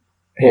down.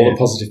 All the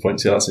positive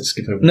points, yeah, that's it,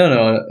 skip over.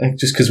 No,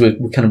 just because we're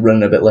kind of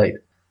running a bit late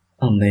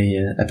on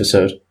the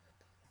episode.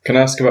 Can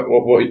I ask about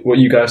what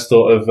you guys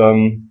thought of,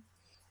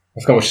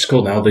 I forgot what she's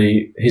called now,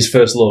 his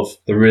first love,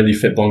 the really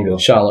fit blonde girl?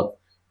 Charlotte.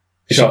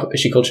 Is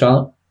she called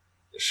Charlotte?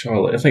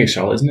 Charlotte, I think it's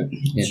Charlotte, isn't it?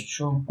 Yeah.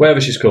 Sure.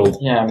 Whatever she's called.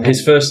 Yeah.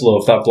 His first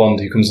love, that blonde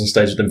who comes on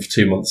stage with him for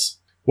 2 months.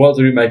 What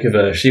do we make of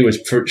her? She was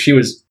pretty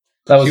awesome.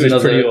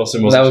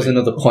 That was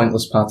another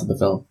pointless part of the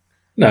film.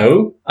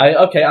 No.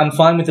 I'm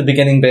fine with the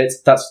beginning bit.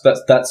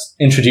 That's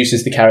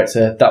introduces the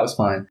character. That was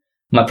fine.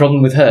 My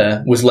problem with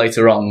her was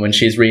later on when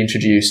she's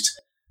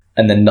reintroduced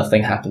and then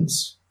nothing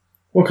happens.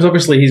 Well, because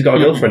obviously he's got a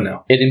girlfriend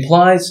now. It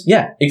implies,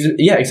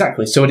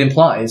 exactly. So it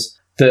implies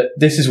that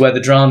this is where the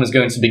drama is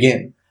going to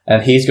begin,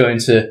 and he's going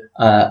to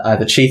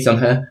either cheat on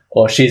her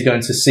or she's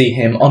going to see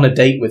him on a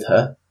date with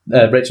her.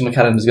 Rachel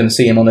McAdams is going to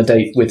see him on a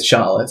date with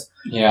Charlotte,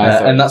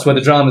 and that's where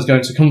the drama is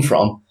going to come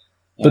from.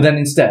 Yeah. But then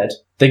instead,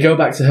 they go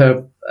back to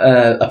her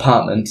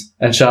apartment,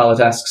 and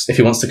Charlotte asks if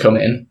he wants to come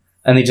in,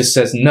 and he just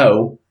says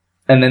no.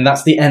 And then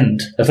that's the end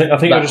of that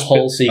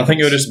whole sequence. I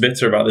think you're just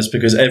bitter about this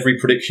because every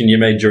prediction you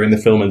made during the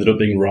film ended up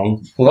being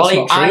wrong. Well, that's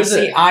not true, is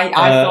it? I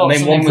thought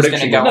something was going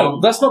to go. No,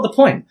 that's not the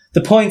point.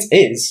 The point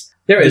is,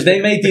 they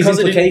made these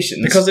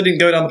implications. Because they didn't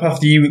go down the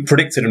path that you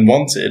predicted and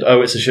wanted,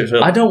 it's a shit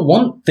film. I don't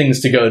want things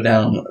to go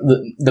down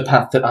the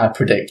path that I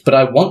predict, but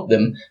I want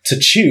them to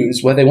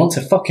choose where they want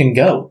to fucking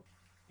go.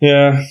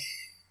 Yeah.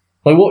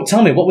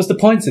 Tell me, what was the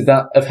point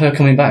of her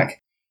coming back?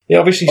 It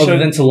obviously other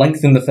than to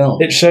lengthen the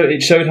film. It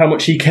showed how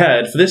much he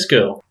cared for this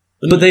girl.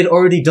 But they'd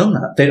already done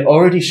that. They'd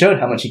already showed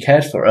how much he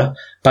cared for her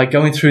by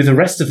going through the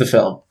rest of the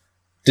film.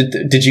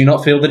 Did you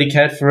not feel that he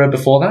cared for her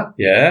before that?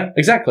 Yeah.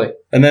 Exactly.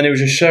 And then it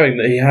was just showing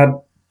that he had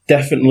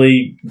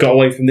definitely got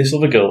away from this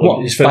other girl.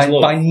 What? His first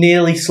love. By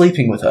nearly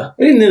sleeping with her.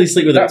 He didn't nearly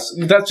sleep with her.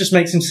 That just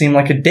makes him seem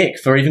like a dick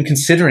for even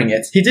considering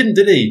it. He didn't,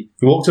 did he?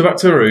 He walked her back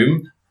to her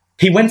room.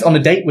 He went on a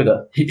date with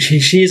her.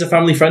 She is a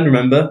family friend,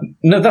 remember?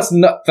 No,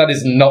 that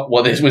is not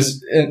what it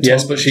was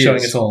yes, but she showing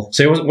is. at all.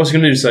 So what's he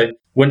going to do? Say,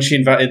 when she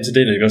invited him to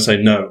dinner, he's going to say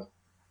no.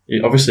 He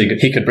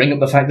could bring up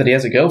the fact that he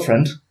has a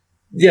girlfriend.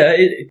 Yeah,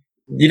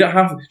 you don't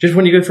have... Just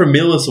when you go for a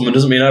meal with someone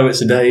doesn't mean,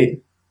 it's a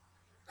date.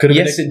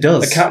 Yes, it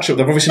does. A catch-up.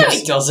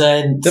 It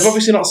doesn't. They've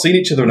obviously not seen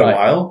each other in a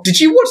while.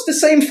 Did you watch the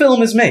same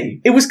film as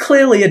me? It was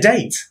clearly a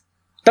date.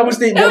 That was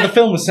what the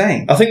film was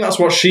saying. I think that's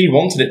what she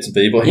wanted it to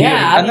be, but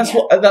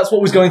that's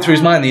what was going through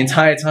his mind the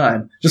entire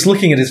time. Just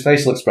looking at his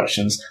facial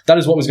expressions, that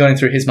is what was going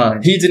through his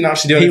mind. He didn't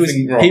actually do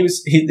anything wrong.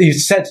 He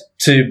said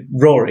to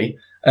Rory,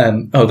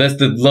 there's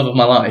the love of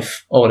my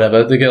life, or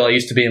whatever, the girl I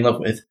used to be in love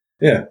with.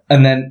 Yeah.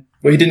 And then...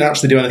 But he didn't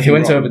actually do anything He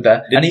went wrong. over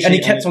there, and he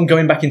kept on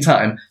going back in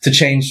time to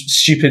change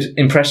stupid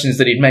impressions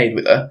that he'd made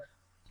with her.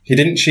 He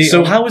didn't cheat.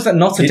 So how was that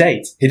not a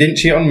date? He didn't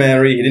cheat on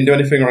Mary, he didn't do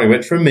anything wrong, he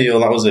went for a meal,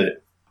 that was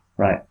it.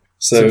 Right.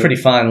 So, it's a pretty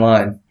fine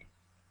line.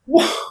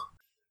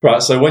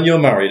 Right, so when you're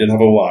married and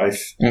have a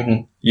wife,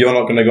 you're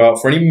not going to go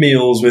out for any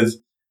meals with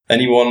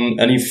anyone,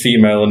 any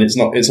female, and it's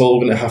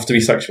all going to have to be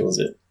sexual, is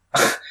it?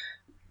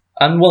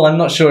 I'm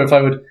not sure if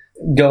I would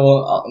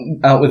go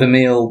out with a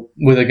meal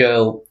with a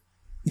girl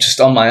just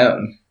on my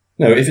own.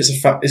 No, if it's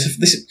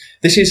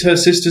this is her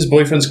sister's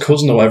boyfriend's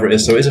cousin or whatever it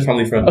is, so it's a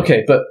family friend.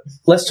 Okay, but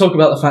let's talk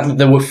about the fact that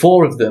there were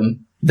 4 of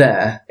them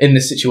there in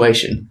this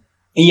situation.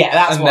 Yeah,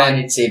 that's why I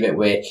did see a bit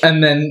weird.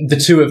 And then the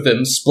 2 of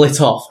them split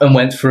off and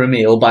went for a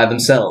meal by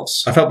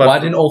themselves. I felt bad. Why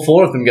didn't all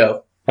 4 of them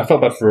go? I felt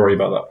bad for Rory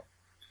about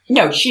that.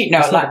 No,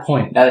 that's not the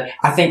point. No,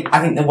 I think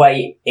the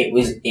way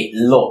it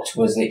looked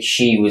was that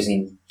she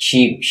wanted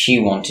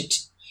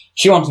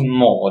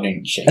more,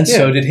 didn't she? And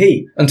so did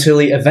he, until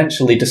he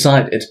eventually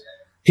decided.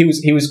 He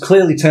was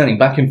clearly turning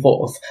back and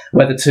forth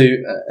whether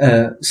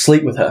to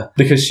sleep with her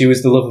because she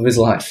was the love of his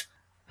life.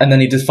 And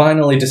then he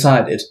finally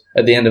decided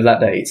at the end of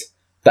that date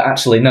that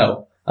actually,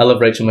 no, I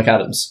love Rachel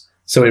McAdams.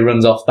 So he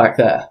runs off back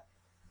there.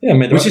 Yeah,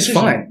 which is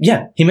fine.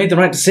 Yeah, he made the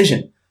right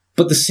decision.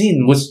 But the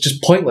scene was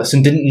just pointless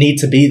and didn't need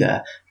to be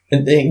there.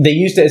 They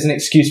used it as an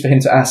excuse for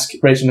him to ask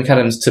Rachel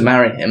McAdams to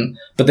marry him,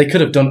 but they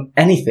could have done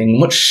anything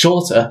much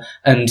shorter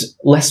and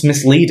less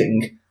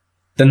misleading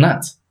than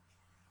that.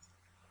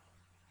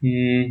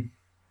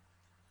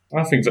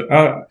 I think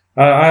that...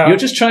 You're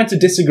just trying to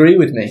disagree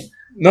with me.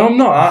 No, I'm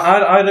not.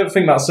 I don't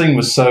think that scene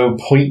was so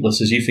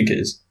pointless as you think it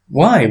is.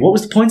 Why? What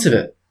was the point of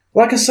it?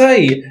 Like I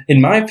say,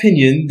 in my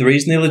opinion, the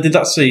reason he did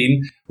that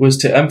scene was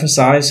to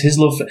emphasise his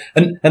love for...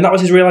 And that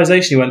was his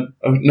realisation. He went,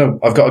 oh, no,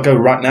 I've got to go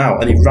right now.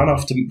 And he ran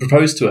off to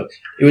propose to her.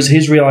 It was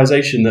his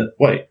realisation that,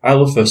 wait, I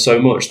love her so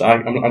much that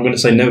I'm going to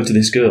say no to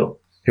this girl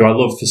who I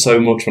loved for so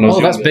much when I was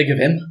younger. Oh, that's big of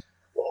him.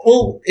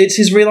 Well, it's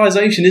his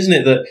realisation, isn't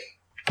it, that...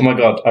 Oh my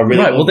God, I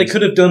really... Right, well, they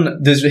could have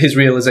done his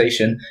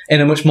realisation in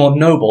a much more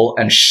noble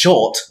and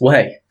short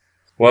way.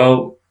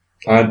 Well,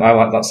 I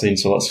like that scene,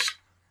 so let's...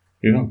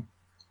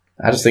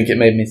 I just think it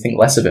made me think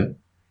less of him.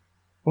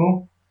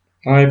 Well,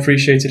 I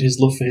appreciated his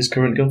love for his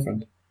current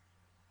girlfriend.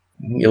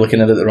 You're looking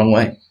at it the wrong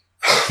way.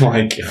 Oh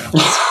my God.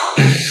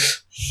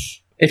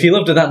 If he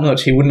loved her that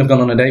much, he wouldn't have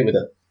gone on a date with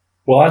her.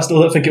 Well, I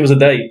still don't think it was a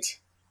date.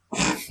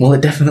 Well,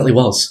 it definitely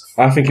was.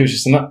 I think it was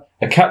just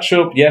a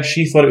catch-up. Yeah,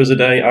 she thought it was a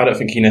date. I don't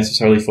think he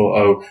necessarily thought,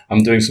 oh,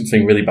 I'm doing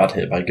something really bad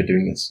here by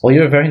doing this. Well,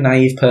 you're a very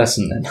naive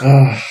person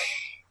then.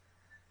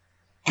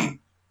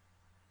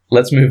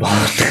 Let's move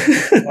on.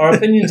 Our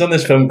opinions on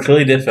this film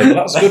clearly differ, but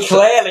that's good.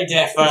 Clearly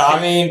differ. I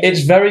mean,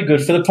 it's very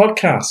good for the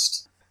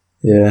podcast.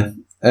 Yeah.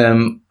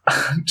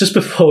 Just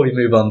before we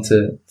move on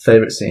to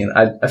favourite scene,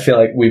 I feel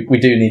like we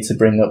do need to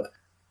bring up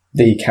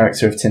the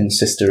character of Tim's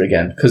sister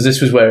again, because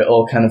this was where it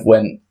all kind of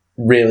went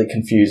really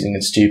confusing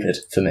and stupid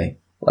for me.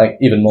 Like,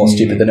 even more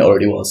stupid than it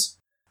already was.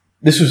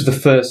 This was the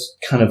first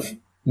kind of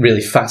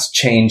really fast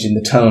change in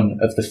the tone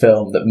of the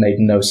film that made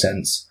no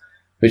sense,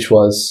 which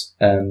was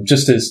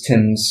just as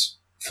Tim's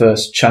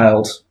first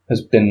child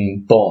has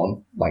been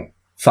born, like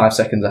 5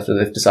 seconds after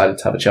they've decided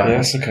to have a child.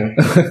 Yes, okay.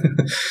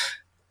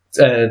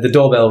 The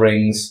doorbell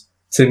rings,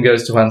 Tim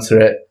goes to answer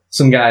it,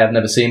 some guy I've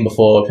never seen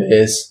before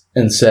appears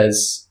and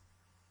says...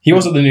 He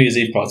was at the New Year's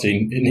Eve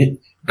party.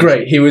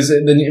 Great, he was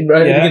at the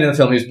beginning of the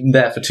film, he was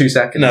there for 2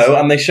 seconds. No,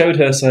 and they showed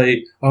her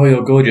say, oh,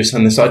 you're gorgeous,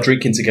 and they started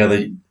drinking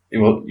together.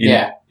 Well,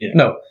 yeah.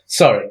 No,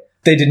 sorry.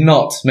 They did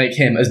not make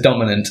him as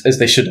dominant as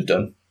they should have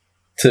done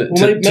to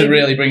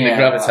really bring the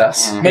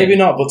gravitas. Maybe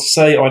not, but to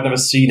say, oh, I'd never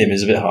seen him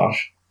is a bit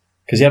harsh.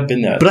 Because he had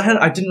been there. But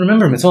I didn't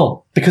remember him at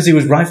all, because he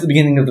was right at the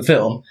beginning of the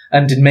film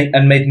and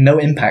made no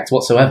impact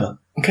whatsoever.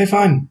 Okay,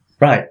 fine.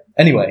 Right.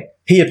 Anyway,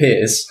 he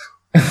appears...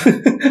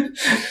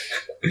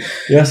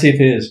 Yes, he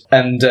appears.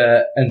 And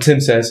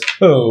Tim says,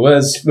 oh,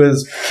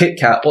 where's Kit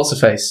Kat? What's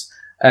her face?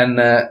 And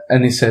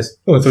he says,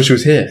 oh, I thought she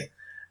was here.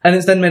 And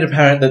it's then made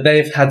apparent that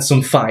they've had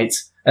some fight,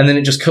 and then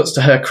it just cuts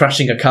to her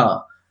crashing a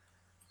car.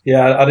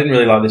 Yeah, I didn't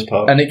really like this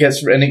part. And it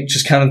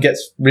just kind of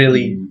gets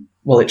really,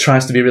 well, it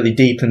tries to be really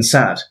deep and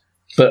sad.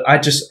 But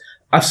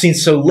I've seen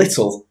so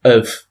little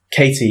of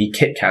Katie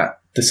Kit Kat,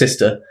 the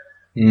sister,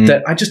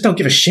 that I just don't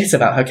give a shit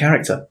about her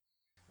character.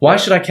 Why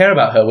should I care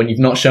about her when you've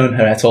not shown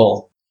her at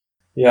all?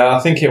 Yeah, I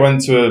think it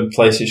went to a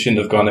place it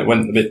shouldn't have gone. It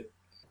went a bit...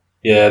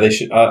 Yeah, they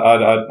should...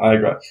 I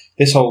agree.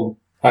 This whole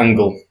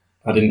angle,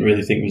 I didn't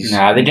really think was...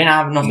 No, they didn't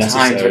have enough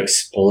time to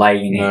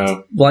explain it.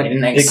 No. Like,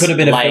 it could have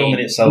been a film in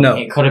itself. No.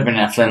 It could have been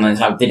a film in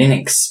itself. They didn't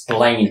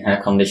explain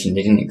her condition.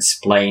 They didn't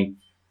explain...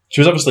 She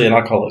was obviously an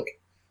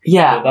alcoholic.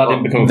 Yeah. That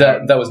didn't become...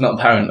 That was not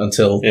apparent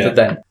until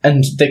then.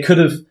 And they could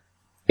have...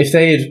 If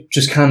they had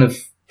just kind of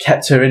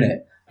kept her in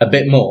it a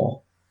bit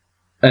more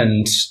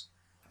and,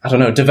 I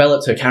don't know,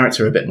 developed her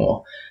character a bit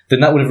more... then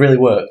that would have really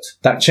worked.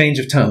 That change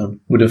of tone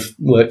would have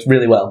worked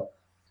really well.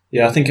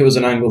 Yeah, I think it was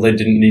an angle they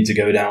didn't need to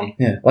go down.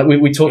 Yeah, like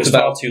we talked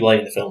about... It was far too late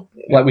in the film.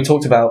 Like we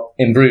talked about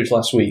in Bruges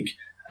last week,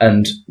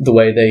 and the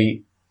way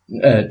they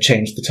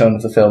changed the tone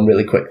of the film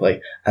really quickly.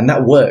 And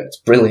that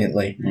worked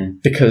brilliantly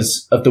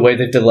because of the way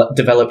they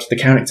developed the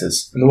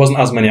characters. And there wasn't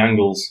as many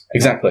angles.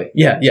 Exactly.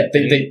 Yeah.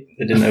 They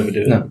didn't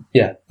overdo it. No.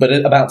 Yeah, but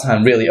About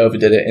Time really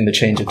overdid it in the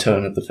change of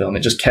tone of the film. It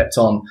just kept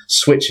on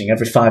switching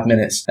every 5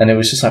 minutes, and it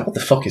was just like, what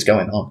the fuck is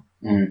going on?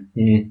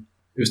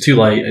 It was too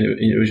late, and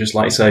it was just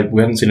like you say,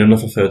 we haven't seen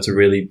enough of her to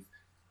really...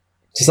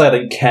 To say I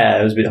didn't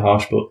care, it was a bit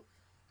harsh, but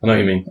I know what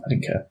you mean. I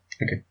didn't care.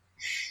 Okay.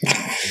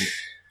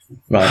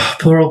 Right.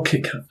 Poor old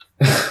Kit Kat.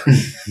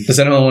 Does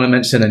anyone want to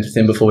mention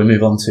anything before we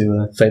move on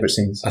to favourite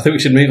scenes? I think we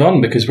should move on,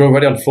 because we're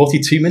already on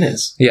 42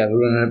 minutes. Yeah, we're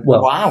running...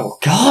 Well... Wow,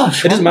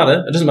 gosh! It doesn't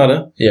matter.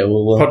 Yeah,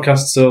 well...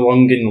 Podcasts are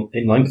long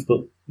in length, but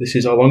this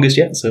is our longest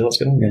yet, so let's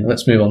get on. Yeah,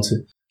 let's move on to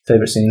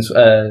favourite scenes.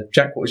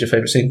 Jack, what was your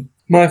favourite scene?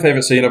 My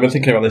favourite scene, I've been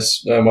thinking about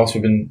this whilst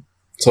we've been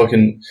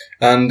talking,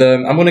 and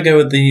I'm going to go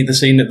with the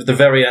scene at the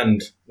very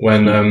end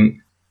when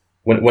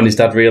his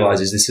dad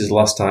realises this is the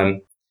last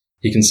time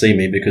he can see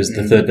me because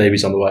the third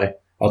baby's on the way.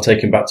 I'll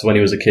take him back to when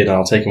he was a kid and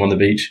I'll take him on the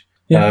beach.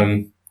 Yeah.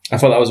 I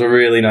thought that was a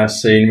really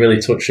nice scene,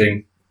 really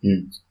touching,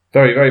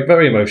 very, very,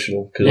 very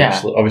emotional,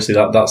 because obviously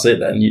that's it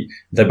then.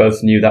 They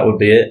both knew that would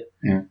be it.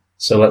 Yeah.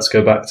 So let's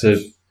go back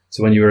to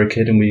when you were a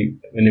kid and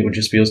it would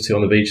just be us two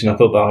on the beach. And I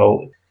thought that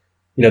whole,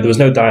 there was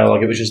no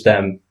dialogue, it was just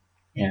them.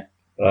 Yeah.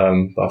 But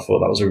I thought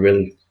that was a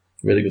really,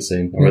 really good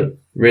scene.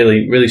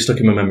 Really, really stuck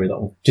in my memory, that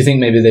one. Do you think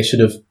maybe they should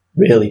have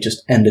really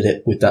just ended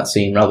it with that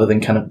scene rather than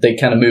they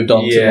kind of moved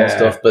on to more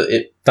stuff, but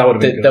that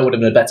would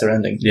have been a better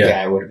ending.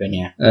 Yeah, it would have been,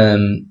 yeah.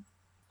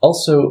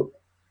 Also,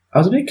 I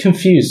was a bit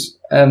confused.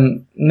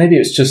 Maybe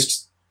it's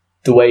just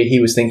the way he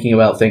was thinking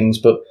about things,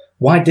 but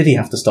why did he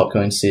have to stop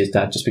going to see his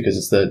dad just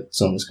because the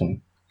son was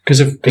coming?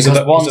 Because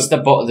once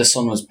the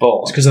son was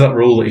born, it's because of that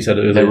rule that you said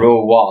earlier. The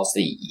rule was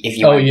that if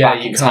you went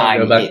back in time,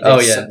 go back.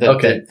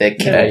 The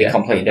kid would be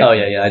completely different. Oh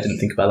yeah, I didn't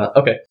think about that.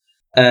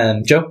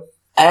 Okay, Joe.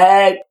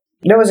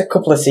 There was a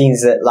couple of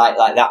scenes that like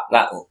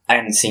that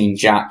end scene,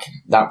 Jack.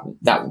 That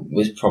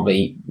was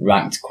probably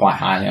ranked quite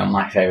highly on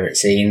my favourite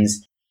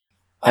scenes.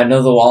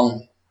 Another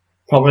one,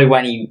 probably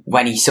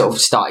when he sort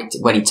of started,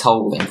 when he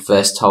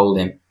first told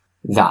him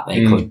that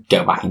they could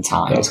go back in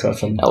time. That was quite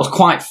fun. That was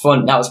quite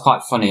fun. That was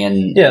quite funny,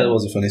 and yeah, that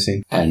was a funny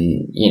scene.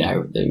 And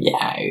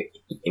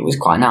it was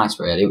quite nice.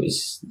 Really, it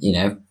was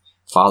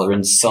father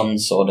and son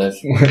sort of.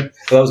 That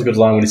was a good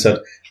line when he said,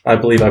 "I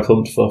believe I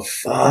pumped for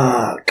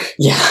fuck."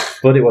 Yeah,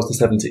 but it was the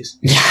 70s.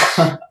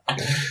 Yeah,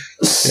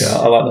 yeah,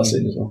 I like that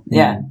scene as well.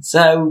 Yeah,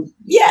 so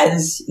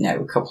there's a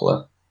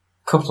couple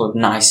of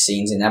nice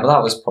scenes in there, but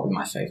that was probably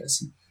my favourite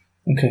scene.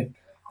 Okay.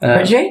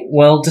 Reggie?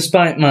 Well,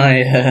 despite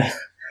my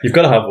you've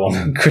got to have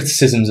one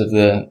criticisms of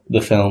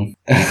the film,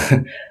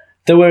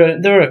 there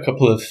were a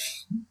couple of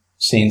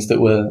scenes that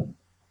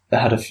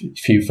had a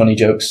few funny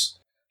jokes.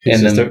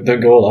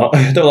 Don't go all out.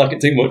 I don't like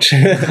it too much.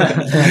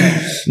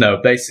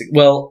 No,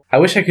 well, I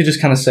wish I could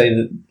just kind of say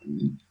that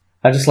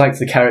I just liked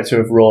the character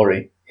of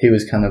Rory. He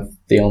was kind of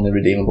the only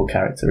redeemable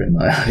character in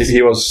my eyes.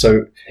 He was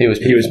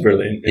funny.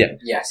 Brilliant. Yeah.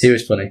 Yes. He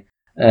was funny.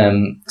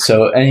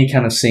 So any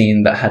kind of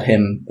scene that had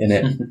him in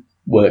it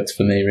worked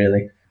for me,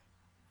 really.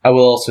 I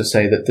will also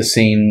say that the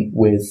scene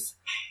with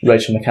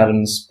Rachel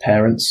McAdams'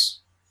 parents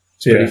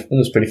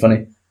was pretty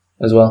funny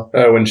as well.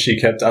 When she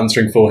kept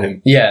answering for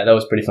him. Yeah, that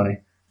was pretty funny.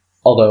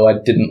 Although I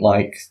don't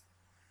like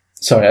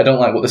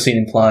what the scene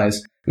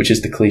implies, which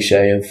is the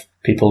cliche of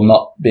people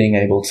not being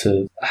able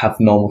to have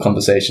normal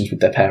conversations with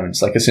their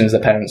parents. Like, as soon as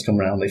their parents come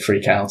around, they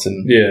freak out,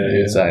 and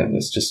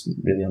it's just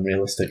really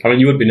unrealistic. I mean,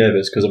 you would be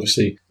nervous, because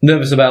obviously...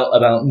 Nervous about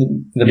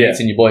the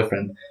meeting your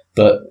boyfriend,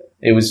 but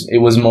it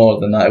was more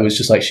than that. It was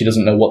just like she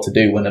doesn't know what to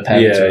do when her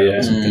parents are around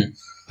or something.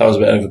 That was a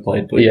bit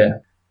overplayed, but... Yeah.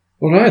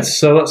 All right,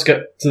 so let's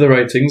get to the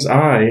ratings.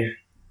 I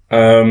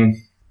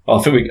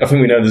think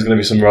we know there's going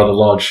to be some rather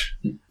large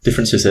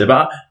differences here,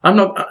 but I'm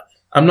not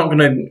going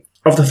to.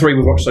 Of the three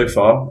we've watched so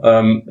far,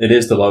 it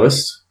is the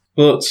lowest.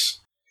 But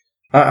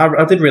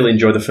I did really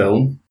enjoy the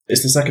film.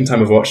 It's the second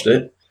time I've watched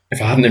it.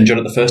 If I hadn't enjoyed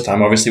it the first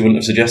time, I obviously wouldn't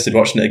have suggested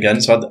watching it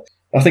again. So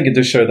I think it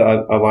does show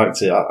that I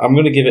liked it. I'm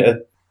going to give it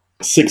a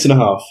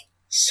 6.5.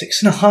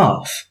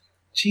 6.5?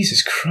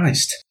 Jesus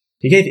Christ!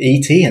 You gave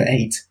E.T. an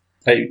 8.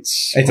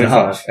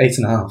 8.5.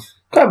 8.5.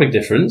 Quite a big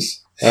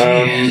difference.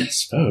 I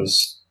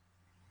suppose.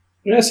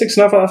 Yeah,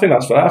 6.5. I think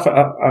that's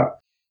fair.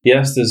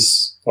 Yes,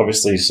 there's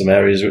obviously some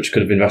areas which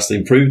could have been vastly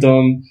improved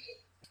on,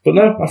 but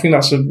no, I think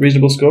that's a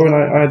reasonable score, and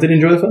I did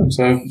enjoy the film.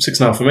 So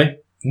 6.5 for me.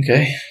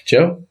 Okay,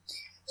 Joe.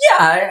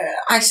 Yeah,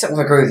 I sort of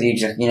agree with you,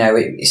 Jack.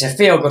 It's a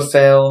feel-good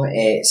film.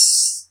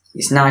 It's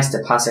nice to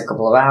pass a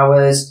couple of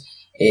hours.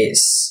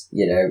 It's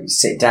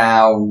sit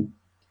down.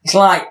 It's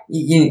like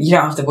you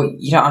don't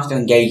have to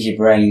engage your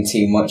brain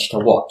too much to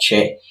watch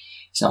it.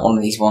 It's not one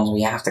of these ones where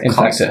you have to... In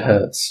fact, it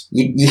hurts.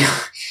 You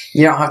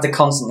don't have to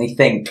constantly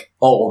think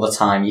all the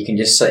time. You can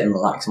just sit and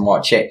relax and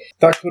watch it.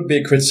 That could be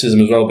a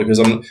criticism as well, because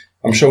I'm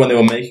sure when they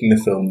were making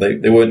the film,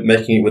 they weren't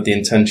making it with the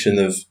intention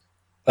of,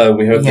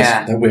 we hope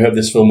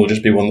this film will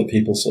just be one that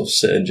people sort of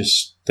sit and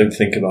just don't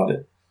think about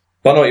it.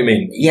 But I know what you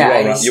mean.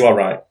 Yeah, you are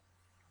right.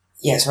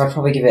 Yeah, so I'd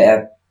probably give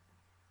it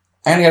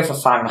I'm going to go for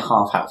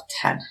 5.5 out of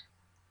 10.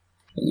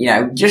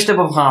 Just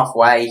above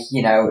halfway,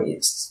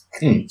 it's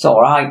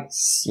alright.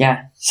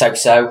 Yeah,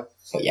 so.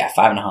 But yeah,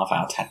 5.5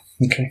 out of 10.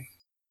 Okay.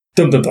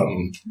 Dum dum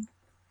dum.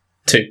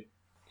 2.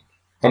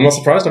 I'm not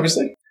surprised,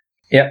 obviously.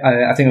 Yeah,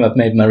 I think I've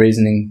made my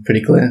reasoning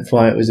pretty clear for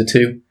why it was a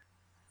 2.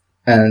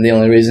 And the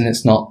only reason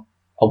it's not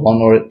a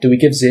 1 or do we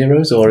give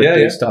zeros or do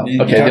we start?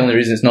 Okay, the only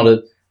reason it's not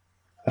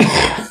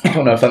I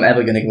don't know if I'm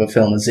ever going to give a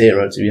film a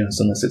 0, to be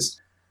honest, unless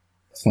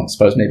I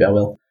suppose maybe I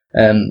will.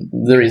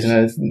 The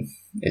reason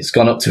it's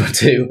gone up to a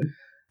 2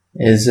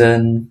 is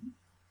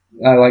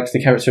I liked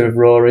the character of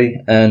Rory,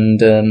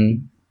 and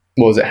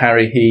what was it,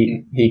 Harry?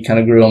 He kind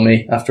of grew on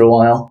me after a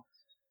while,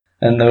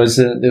 and there was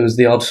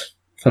the odd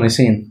funny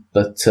scene,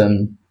 but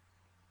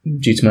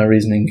due to my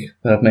reasoning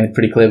that I've made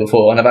pretty clear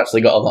before, and I've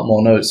actually got a lot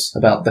more notes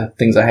about the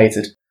things I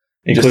hated,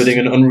 including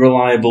an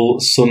unreliable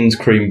Sun's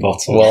cream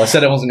bottle. Well, I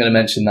said I wasn't going to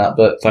mention that,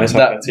 but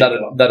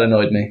that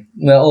annoyed me.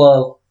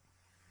 No,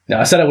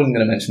 I said I wasn't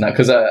going to mention that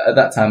because at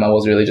that time I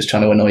was really just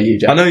trying to annoy you,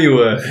 Jack. I know you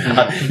were.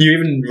 You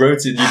even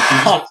wrote it.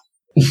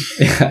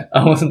 Yeah,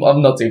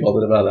 I'm not too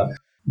bothered about that.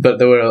 But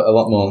there were a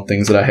lot more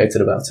things that I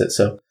hated about it,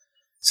 so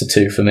it's a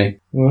 2 for me.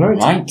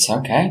 Right,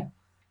 okay.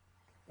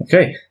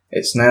 Okay,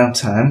 it's now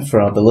time for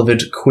our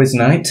beloved quiz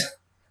night.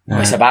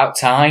 It's about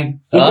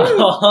time.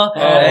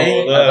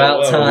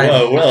 About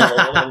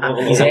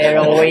time. He's here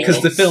all week.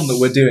 Because the film that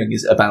we're doing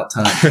is about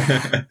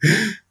time.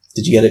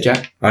 Did you get it,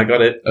 Jack? I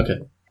got it. Okay.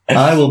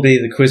 I will be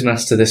the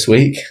quizmaster this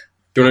week.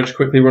 Do you want to just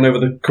quickly run over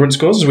the current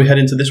scores as we head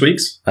into this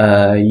week's?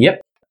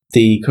 Yep.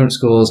 The current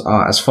scores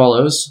are as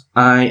follows.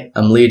 I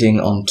am leading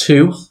on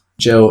 2.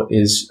 Joe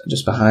is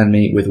just behind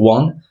me with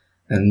 1.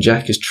 And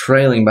Jack is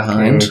trailing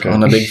behind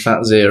on a big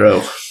fat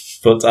 0.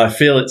 But I'm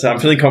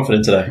feeling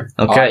confident today.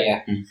 Okay.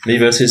 Oh, yeah. Me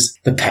versus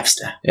the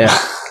Pepster. Yeah.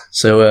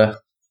 So,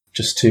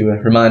 just to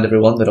remind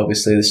everyone that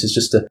obviously this is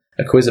just a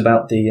quiz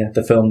about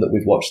the film that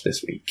we've watched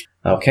this week.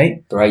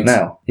 Okay. Great.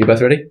 Now, you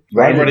both ready?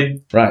 I'm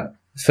ready. Right.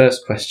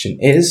 First question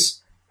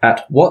is,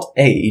 at what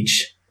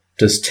age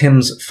does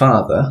Tim's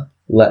father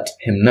let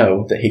him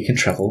know that he can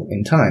travel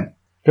in time?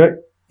 Great.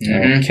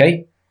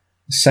 Okay.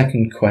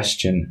 Second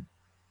question.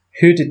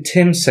 Who did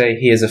Tim say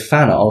he is a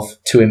fan of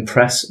to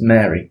impress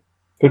Mary?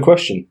 Good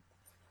question.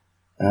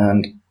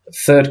 And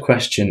third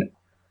question.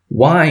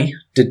 Why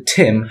did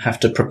Tim have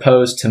to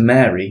propose to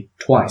Mary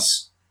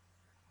twice?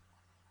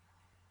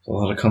 A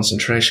lot of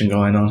concentration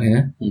going on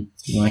here. I'm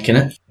liking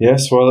it.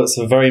 Yes, well, it's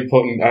a very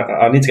important...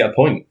 I need to get a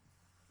point.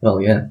 Well,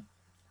 yeah.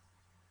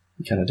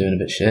 You're kind of doing a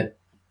bit shit.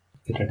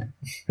 Okay.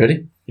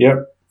 Ready?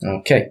 Yep.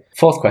 Okay.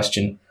 Fourth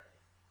question.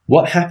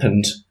 What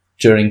happened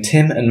during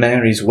Tim and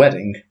Mary's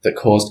wedding that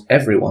caused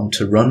everyone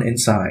to run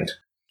inside?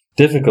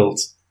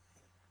 Difficult.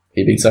 Are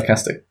you being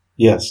sarcastic?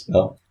 Yes.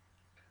 No.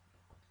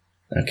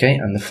 Okay,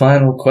 and the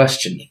final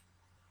question.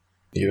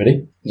 Are you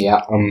ready?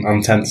 Yeah.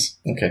 I'm tense.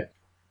 Okay.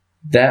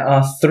 There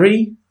are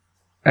 3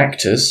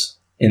 actors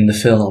in the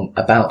film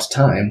About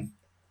Time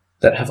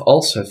that have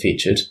also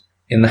featured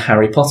in the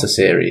Harry Potter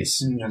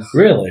series.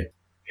 Really?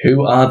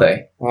 Who are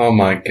they? Oh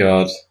my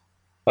god.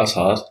 That's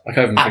hard. I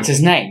can't even think.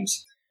 Actors'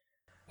 names.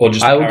 Or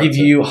just I will give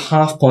you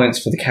half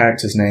points for the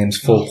characters' names,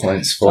 full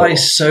points for... That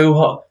is so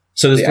hot.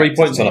 So there's The 3 actors'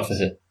 points on names. offer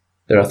here?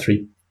 There are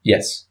 3.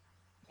 Yes.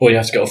 Or you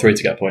have to get all 3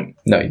 to get a point?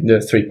 No, there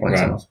are 3 points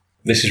Right. on offer.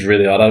 This is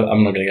really hard.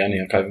 I'm not going to get any.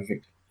 I can't even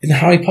think. In the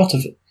Harry Potter...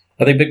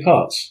 Are they big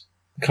parts?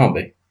 It can't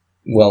be.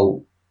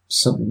 Well,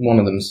 one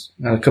of them's...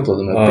 And a couple of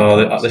them are Oh,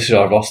 big parts. this is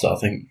I've lost it, I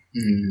think.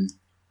 Mm.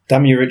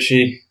 Damn you,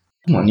 Richie.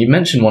 Come on, you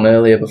mentioned one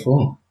earlier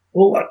before.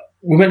 Well,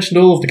 we mentioned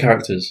all of the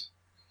characters.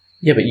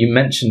 Yeah, but you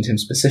mentioned him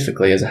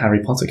specifically as a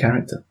Harry Potter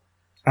character.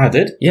 I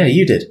did? Yeah,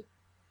 you did.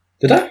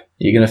 Did I?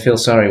 You're going to feel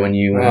sorry when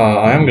you...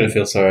 I am going to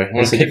feel sorry. I'm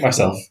going It's to a kick difficult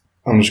myself.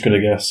 I'm just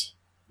going to guess.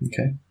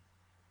 Okay.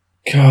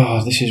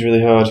 God, this is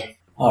really hard.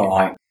 All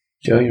right.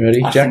 Joe, you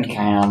ready? I Jack? think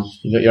I am.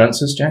 You got your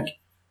answers, Jack?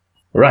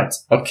 Right,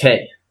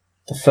 okay.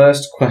 The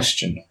first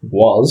question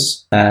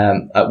was,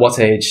 at what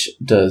age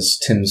does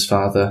Tim's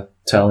father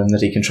tell him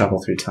that he can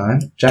travel through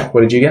time? Jack,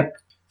 what did you get?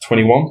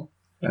 21.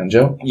 And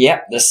Joe?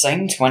 Yep, the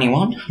same,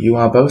 21. You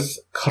are both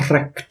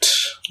correct.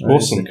 That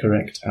is Awesome. the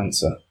correct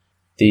answer.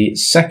 The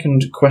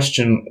second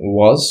question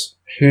was,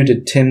 who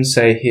did Tim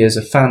say he is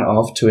a fan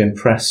of to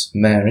impress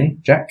Mary?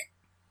 Jack?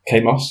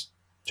 Kate Moss.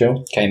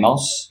 Joe?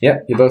 K-Moss.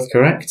 Yep, you're both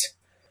correct.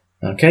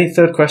 Okay,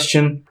 third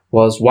question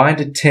was, why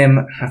did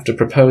Tim have to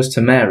propose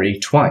to Mary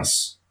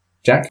twice?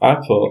 Jack? I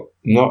can't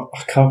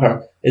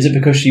remember. Is it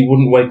because she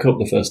wouldn't wake up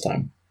the first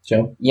time?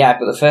 Joe? Yeah,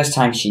 but the first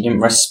time she didn't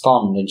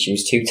respond and she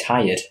was too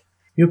tired.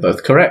 You're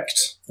both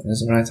correct. That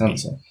is the right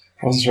answer.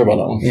 I wasn't sure about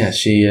that one. Yeah,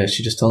 she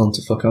just told him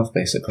to fuck off,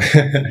 basically.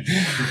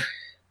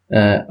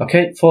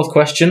 Okay, fourth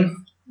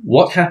question.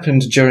 What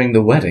happened during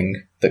the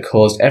wedding that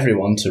caused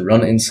everyone to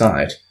run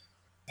inside?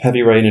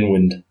 Heavy rain and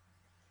wind.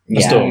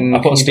 Yeah. storm. I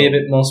put a Can you be a storm.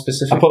 bit more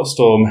specific? I put a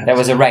storm There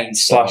was a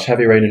rainstorm. /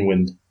 heavy rain and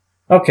wind.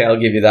 Okay, I'll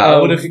give you that. I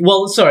Oh. would have.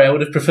 Well, sorry, I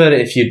would have preferred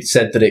it if you'd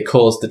said that it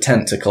caused the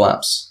tent to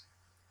collapse.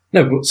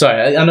 No, but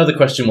Sorry, I know the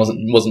question wasn't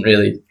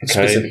really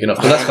Okay. specific enough,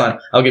 but that's fine.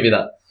 I'll give you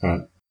that.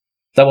 Right.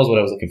 That was what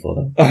I was looking for,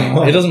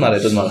 though. It doesn't matter.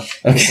 It doesn't matter.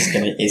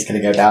 Okay. It's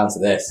gonna go down to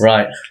this.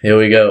 Right, here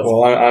we go.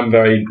 well, I'm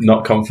very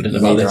not confident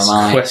about Neither this. am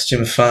I.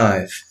 Question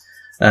 5.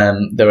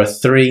 There are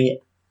 3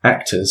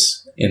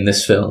 actors in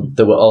this film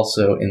that were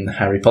also in the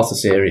Harry Potter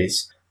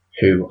series.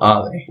 Who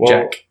are they? Well,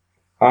 Jack?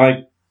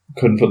 I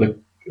couldn't put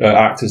the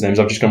actors' names.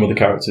 I've just gone with the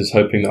characters,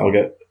 hoping that I'll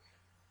get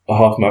a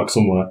half mark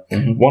somewhere.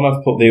 Mhm. One,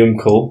 I've put the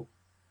uncle.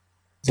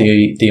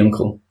 The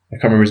uncle. I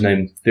can't remember his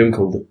name. The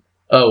uncle.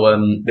 Oh,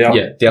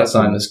 The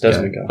Alzheimer's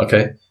Desmond guy. guy.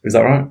 Okay. Is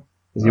that right?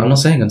 Is he I'm not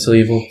saying until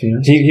you've all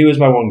finished. He was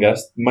my one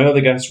guess. My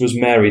other guess was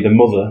Mary, the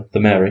mother, the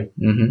Mary.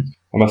 Mm-hmm. And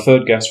my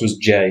third guess was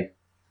Jay.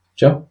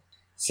 Joe?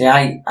 See,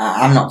 I'm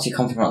not too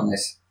confident on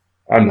this.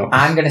 I'm not.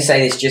 I'm going to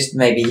say this just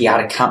maybe he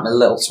had a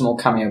little small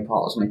cameo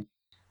part or something.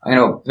 I'm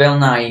going to go Bill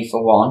Nighy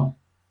for one,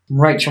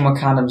 Rachel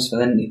McAdams for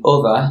the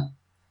other.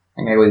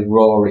 I'm going to go with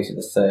Rory for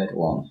the third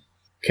one.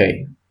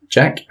 Okay.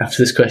 Jack,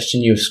 after this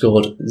question, you've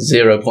scored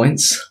 0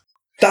 points.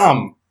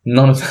 Damn!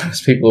 None of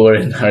those people were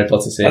in Harry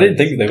Potter series. I didn't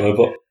think they were,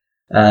 but...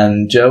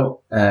 And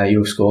Joe,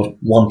 you've scored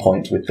 1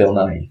 point with Bill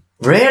Nighy.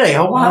 Really?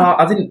 Oh, wow.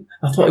 I didn't...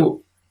 I thought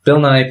it... Bill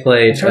Nighy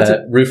played I tried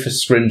to-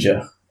 Rufus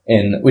Scrimger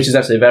which is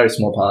actually a very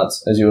small part,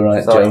 as you were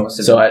right, Sorry, Joe. must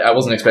have So been- I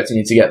wasn't expecting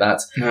you to get that.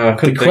 No, I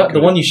couldn't think The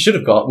of one it. you should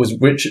have got was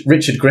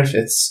Richard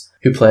Griffiths,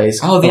 who plays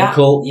Oh, the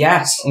Uncle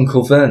yes.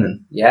 Uncle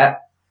Vernon, Yeah.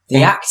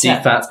 The actor.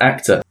 the fat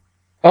actor,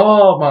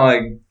 Oh,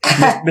 my...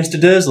 Mr.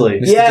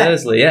 Dursley. Mr. Yeah.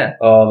 Dursley. Yeah,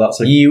 Oh, that's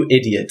a... you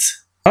idiot.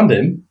 And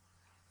him.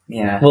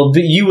 Yeah. Well,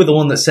 but you were the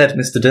one that said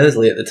Mr.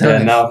 Dursley at the time.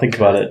 Yeah, now I think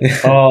about it.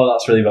 Oh,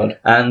 that's really bad.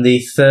 And the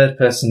third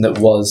person that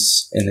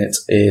was in it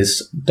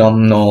is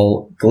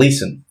Domhnall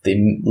Gleeson,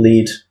 the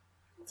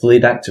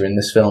lead actor in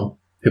this film,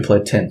 who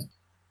played Tim.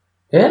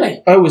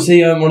 Really? Oh, was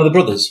he one of the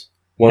brothers?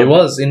 He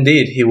was,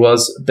 indeed. He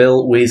was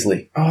Bill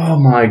Weasley. Oh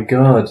my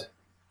god.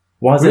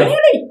 Why is Really?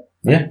 it?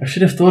 Yeah, I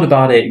should have thought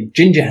about it.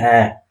 Ginger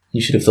hair.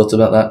 You should have thought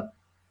about that.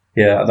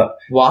 Yeah, that.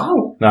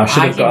 Wow. No, I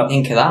should have didn't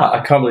think of that.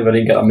 I can't believe I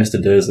didn't get that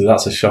Mr. Dursley.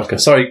 That's a shocker.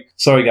 Sorry,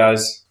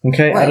 guys.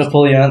 Okay, Wait. add up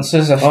all your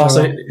answers. Oh,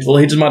 well,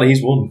 he doesn't matter.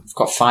 He's won. I've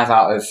got 5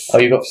 out of... Oh,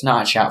 you got... It's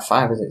not actually out of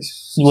 5,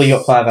 is it? Well, you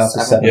got 5 out of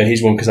 7. Yeah,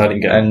 he's won because I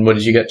didn't get it. And what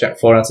did you get, Jack?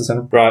 4 out of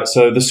 7? Right,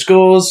 so the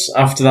scores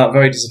after that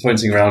very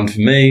disappointing round for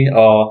me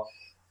are...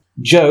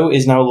 Joe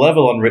is now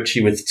level on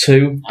Richie with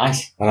 2.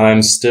 Nice. And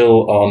I'm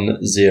still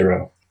on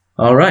 0.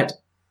 All right.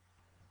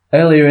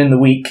 Earlier in the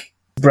week,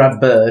 Brad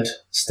Bird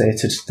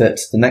stated that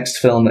the next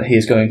film that he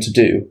is going to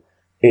do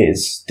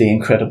is The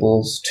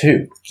Incredibles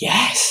 2.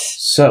 Yes.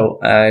 So,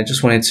 I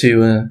just wanted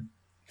to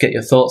get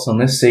your thoughts on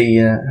this, see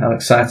how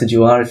excited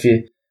you are, if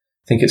you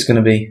think it's going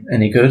to be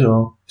any good,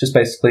 or just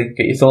basically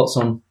get your thoughts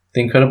on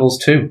The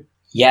Incredibles 2.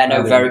 Yeah,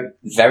 no, very,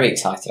 very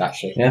excited,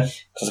 actually. Yeah.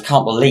 Because I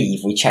can't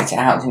believe we checked it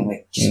out, didn't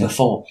we? Just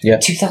before. Yeah.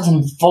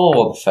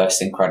 2004, the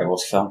first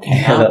Incredibles film came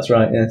Yeah, out. that's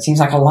right, yeah. It seems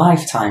like a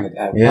lifetime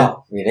ago. Yeah.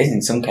 Well, it is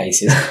in some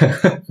cases.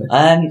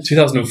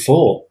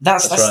 2004.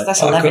 That's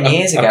right. 11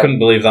 years ago. I couldn't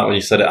believe that when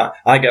you said it.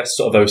 I guess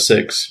sort of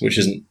 06, which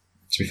isn't,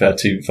 to be fair,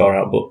 too far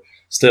out, but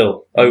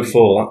still,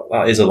 04,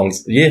 that is a long...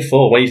 Year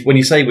 4, when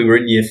you say we were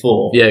in year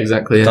 4... Yeah,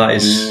 exactly. Yeah. That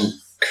is...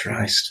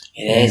 Christ.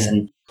 It is,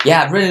 and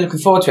yeah, I'm really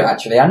looking forward to it,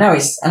 actually. I know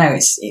it's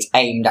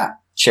aimed at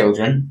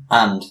children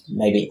and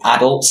maybe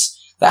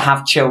adults that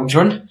have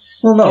children.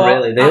 Well, not But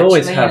really. They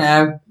always actually,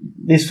 have... You know,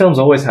 These films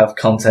always have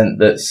content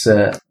that's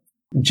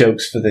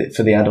jokes for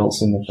the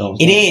adults in the films.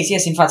 it is,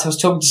 yes. In fact, I was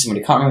talking to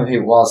somebody, I can't remember who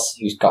it was,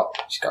 who's got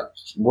a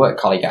work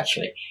colleague,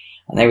 actually,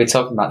 and they were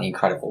talking about The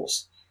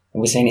Incredibles.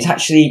 And we're saying it's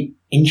actually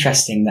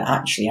interesting that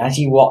actually, as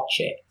you watch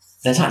it,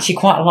 there's actually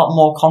quite a lot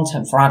more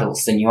content for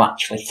adults than you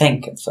actually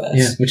think at first.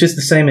 Yeah, which is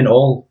the same in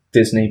all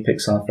Disney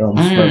Pixar films,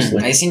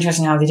 mostly. It's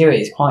interesting how they do it.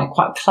 It's quite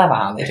clever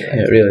how they do it.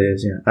 Yeah, it really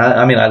is, yeah.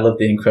 I mean, I love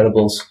The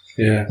Incredibles.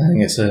 Yeah. I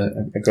think it's a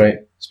great...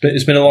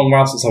 It's been a long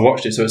while since I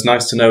watched it, so it's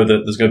nice to know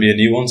that there's going to be a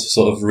new one to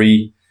sort of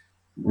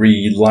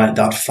relight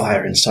that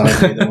fire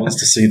inside me that wants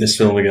to see this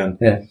film again.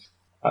 Yeah.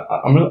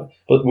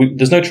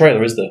 There's no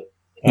trailer, is there?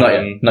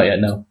 Not yet,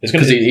 no.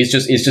 Because he's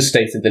just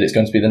stated that it's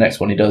going to be the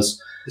next one he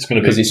does. It's going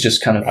to be... Because he's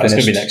just kind of finished...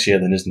 It's going to be next year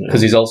then, isn't it?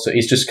 Because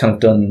he's just kind of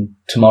done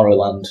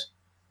Tomorrowland,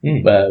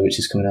 which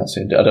is coming out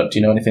soon. Do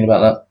you know anything about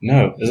that?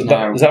 No. Is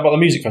that about the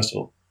music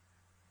festival?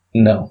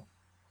 No.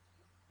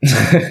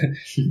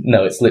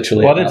 No, it's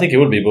literally... Well, I didn't think it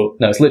would be, but...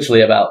 No, it's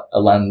literally about a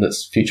land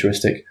that's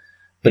futuristic.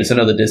 But it's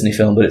another Disney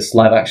film, but it's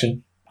live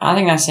action. I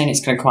think they're saying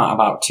it's going to come out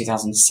about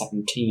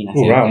 2017. I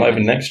think. Oh, right, not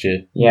even next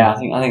year. Yeah, I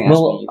think that's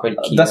well,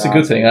 that's a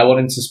good thing. I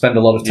wanted to spend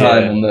a lot of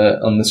time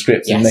on the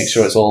script and make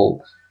sure it's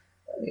all...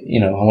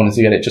 I wanted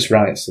to get it just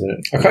right. So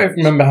that I can't even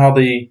remember how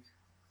did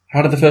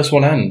the first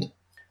one end?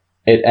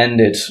 It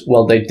ended...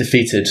 Well, they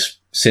defeated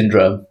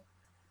Syndrome,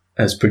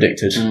 as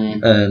predicted.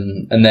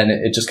 And then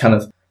it just kind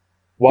of...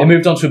 It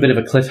moved on to a bit of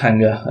a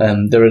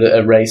cliffhanger. They're at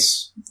a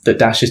race that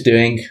Dash is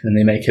doing, and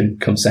they make him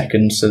come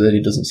second so that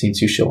he doesn't seem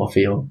too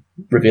show-offy or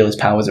reveal his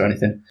powers or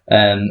anything.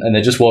 And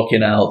they're just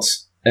walking out,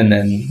 and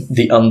then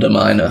the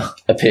Underminer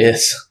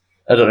appears.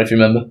 I don't know if you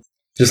remember.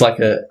 Just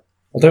like I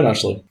don't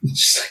actually.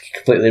 Just like a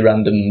completely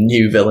random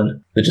new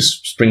villain that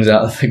just springs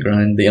out of the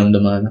ground, the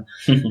Underminer.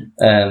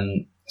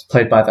 It's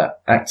played by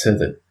that actor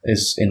that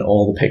is in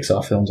all the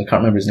Pixar films. I can't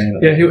remember his name.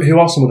 Yeah, who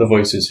are some of the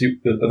voices?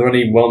 Are there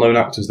any well-known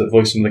actors that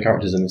voice some of the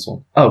characters in this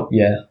one? Oh,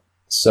 yeah.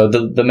 So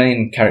the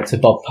main character,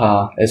 Bob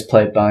Parr, is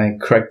played by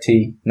Craig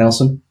T.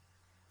 Nelson.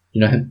 You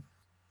know him?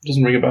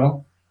 Doesn't ring a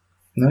bell.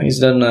 No, he's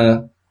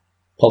done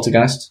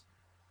Poltergeist.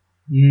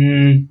 Have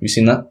you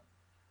seen that?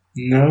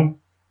 No.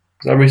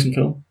 Is that a recent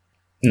film?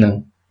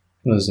 No.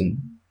 It was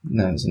an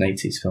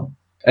 80s film.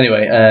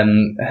 Anyway,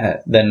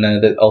 then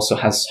that also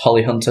has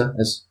Holly Hunter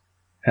as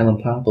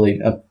Helen Parr,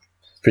 I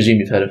presume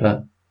you've heard of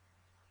her.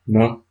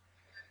 No.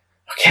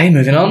 Okay,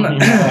 moving on.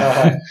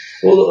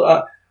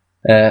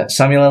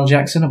 Samuel L.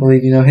 Jackson, I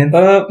believe you know him.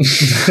 I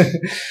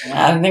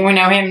think we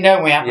know him,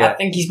 don't we? I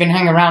think he's been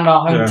hanging around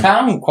our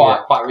hometown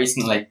quite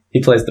recently.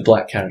 He plays the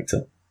black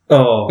character.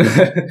 Oh,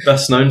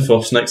 best known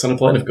for Snakes on a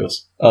Plane, of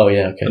course. Oh,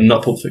 yeah, okay. And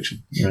not Pulp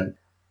Fiction. Right.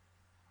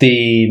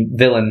 The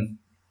villain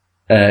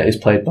is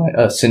played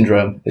by...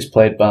 Syndrome is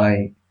played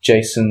by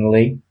Jason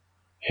Lee,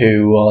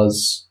 who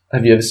was...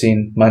 Have you ever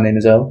seen My Name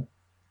is Earl?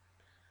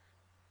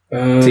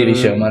 TV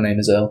show My Name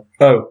is Earl.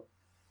 Oh,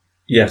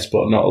 yes,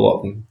 but not a lot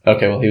of them.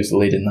 Okay, well, he was the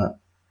lead in that.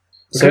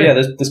 Okay. So yeah,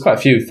 there's quite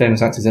a few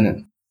famous actors in it.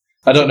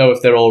 I don't know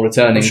if they're all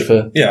returning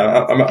for...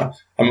 Yeah,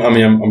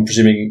 I'm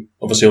presuming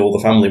obviously all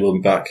the family will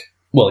be back.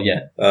 Well,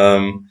 yeah.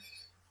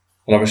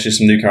 And obviously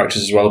some new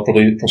characters as well.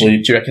 Probably. Do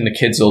you reckon the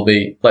kids will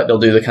be like they'll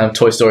do the kind of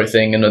Toy Story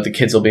thing, and the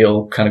kids will be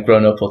all kind of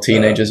grown up or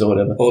teenagers or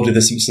whatever? Or do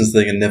the Simpsons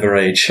thing and never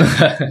age?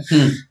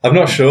 I'm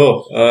not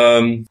sure.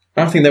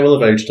 I think they will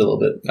have aged a little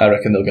bit. I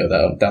reckon they'll go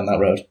down that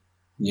road.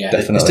 Yeah,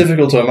 definitely. It's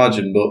difficult to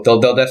imagine, but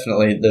they'll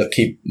definitely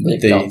keep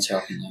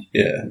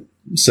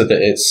so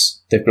that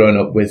they've grown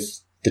up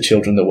with the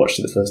children that watched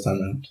it the first time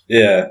round.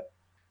 Yeah,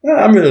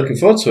 I'm really looking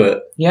forward to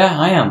it. Yeah,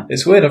 I am.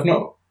 It's weird.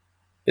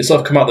 It's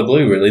sort of come out of the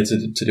blue, really,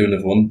 to do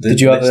another one.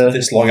 Did you have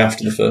this long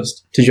after the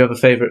first? Did you have a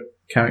favourite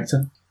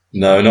character?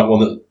 No, not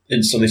one that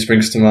instantly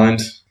springs to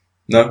mind.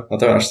 No, I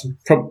don't actually.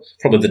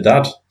 Probably the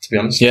dad, to be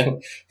honest. Yeah.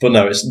 But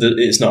no,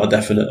 it's not a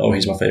definite,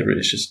 he's my favourite.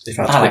 It's just, if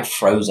I had to I like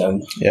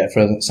Frozone. Yeah,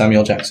 Frozen.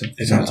 Samuel Jackson.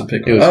 If I had to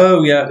pick He one. was-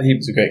 Oh, yeah, He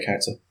was a great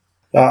character.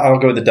 I'll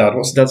go with the dad.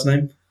 What's the dad's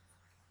name?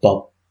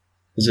 Bob.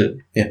 Is it?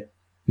 Yeah.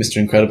 Mr.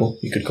 Incredible,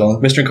 you could call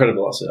him. Mr.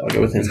 Incredible, that's it. I'll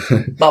go with him.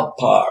 Bob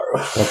Parr.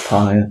 Bob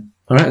Pye. Yeah.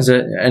 All right, is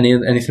there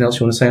anything else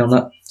you want to say on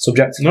that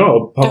subject?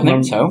 No, apart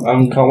Don't think from so. I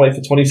can't wait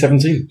for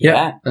 2017.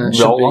 Yeah.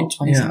 Should Roll be. on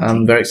 2017. Yeah,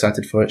 I'm very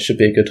excited for it. Should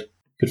be a good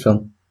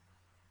film.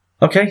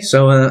 Okay,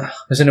 so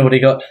has anybody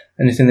got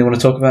anything they want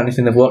to talk about?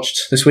 Anything they've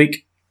watched this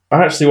week?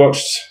 I actually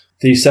watched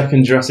the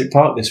second Jurassic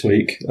Park this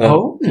week. The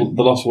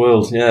Lost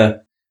World, yeah.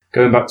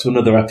 Going back to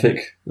another epic,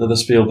 another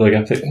Spielberg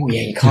epic. Oh,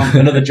 yeah, you can't.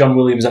 Another John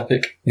Williams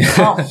epic. You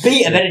can't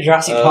beat a bit of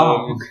Jurassic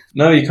Park.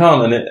 No, you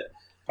can't, and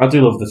I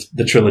do love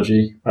the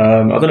trilogy.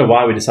 I don't know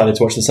why we decided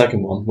to watch the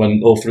second one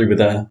when all three were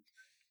there,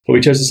 but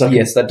we chose the second.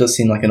 Yes, that does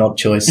seem like an odd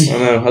choice. I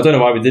know. I don't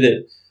know why we did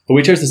it, but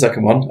we chose the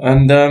second one,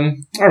 and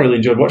I really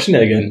enjoyed watching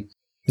it again.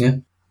 Yeah,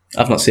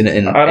 I've not seen it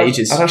in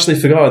ages. I'd actually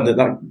forgotten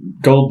that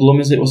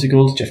Goldblum, is it? What's he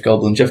called? Jeff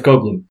Goldblum. Jeff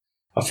Goldblum.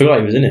 I forgot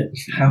he was in it.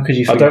 How could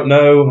you forget? I don't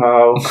know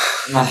how,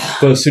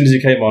 but as soon as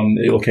he came on,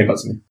 it all came back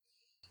to me.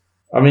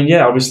 I mean,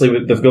 yeah, obviously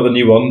they've got the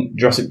new one,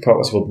 Jurassic Park.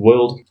 What's it called?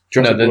 World.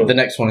 No, the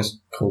next one is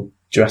called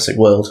Jurassic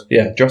World.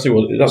 Yeah, Jurassic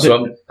World. That's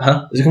So, it.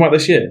 huh? Does it come out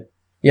this year?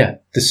 Yeah,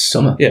 this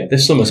summer. Yeah,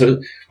 this summer. So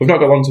we've not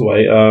got long to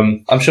wait.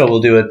 I'm sure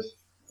we'll do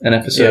an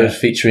episode Yeah.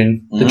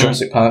 featuring the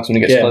Jurassic Parks when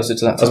it gets closer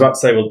to that. I was about to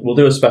say we'll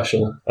do a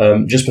special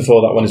just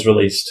before that one is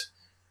released.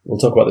 We'll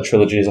talk about the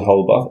trilogy as a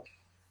whole, but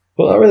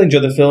I really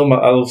enjoyed the film.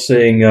 I love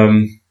seeing.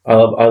 I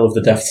love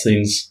the death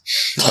scenes.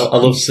 I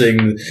love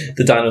seeing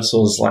the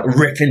dinosaurs like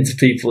rip into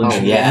people and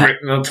rip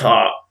them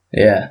apart.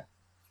 Yeah.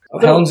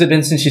 How long's it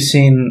been since you've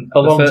seen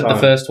the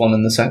first one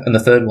and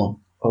the third one?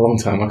 A long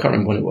time. I can't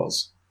remember when it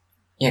was.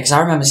 Yeah, because I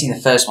remember seeing the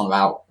first one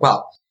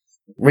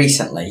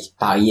recently,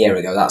 about a year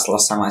ago. That's the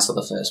last time I saw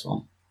the first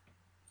one.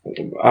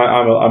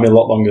 I'm a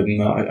lot longer than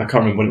that. I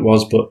can't remember when it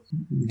was, but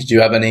did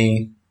you have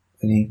any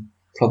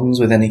problems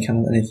with any of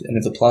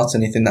the plot?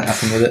 Anything that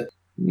happened with it?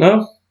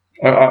 No.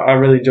 I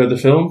really enjoyed the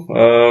film.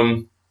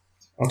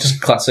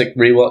 Just classic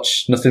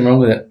rewatch. Nothing wrong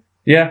with it.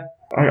 Yeah,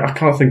 I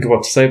can't think of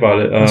what to say about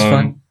it. That's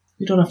fine.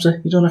 You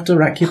don't have to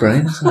rack your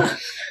brain.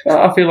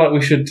 I feel like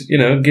we should,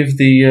 give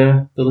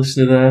the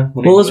listener there.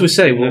 Well, as we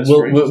say, we're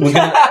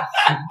gonna.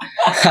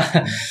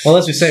 Well,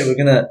 as we say, we're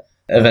gonna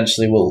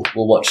eventually we'll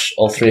watch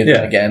all three of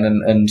them again,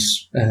 and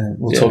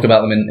we'll talk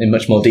about them in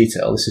much more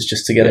detail. This is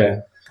just to get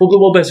it.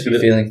 Well, basically,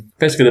 feeling.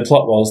 Basically, the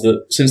plot was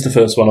that since the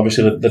first one,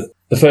 obviously,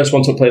 the first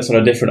one took place on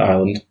a different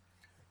island.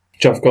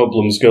 Jeff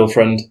Goldblum's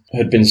girlfriend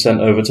had been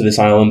sent over to this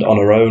island on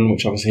her own,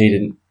 which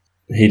obviously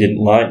he didn't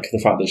like the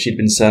fact that she'd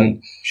been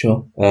sent.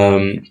 Sure.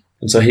 And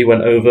so he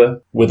went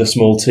over with a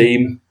small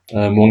team.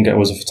 One guy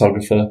was a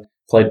photographer,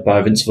 played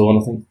by Vince Vaughn,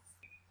 I think.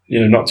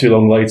 Not too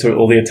long later,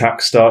 all the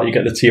attacks start. You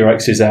get the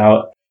T-Rexes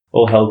out,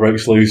 all hell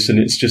breaks loose, and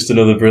it's just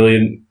another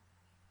brilliant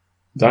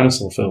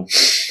dinosaur film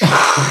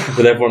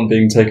with everyone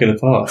being taken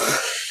apart.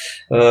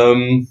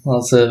 Well,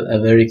 it's a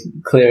very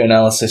clear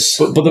analysis.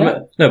 But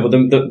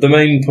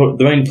the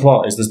main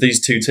plot is there's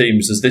these two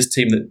teams. There's this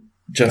team that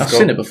Jeff. I've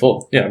seen it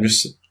before. Yeah, I'm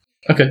just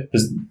okay.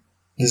 There's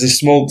this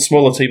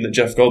smaller team that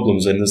Jeff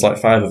Goldblum's in. There's like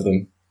 5 of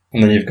them,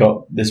 and then you've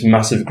got this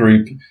massive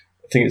group.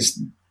 I think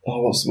it's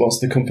what's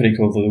the company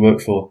called that they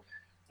work for?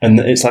 And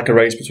it's like a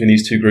race between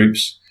these two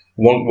groups.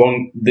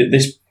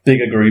 This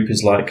bigger group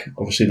is like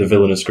obviously the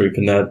villainous group,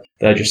 and they're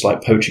just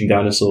like poaching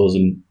dinosaurs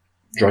and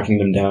dragging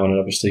them down, and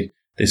obviously.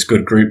 This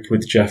good group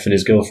with Jeff and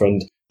his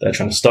girlfriend, they're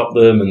trying to stop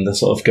them and they're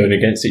sort of going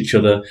against each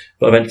other,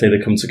 but eventually they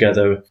come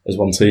together as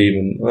one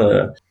team.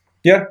 And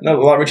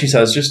like Richie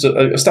says, just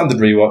a standard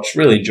rewatch.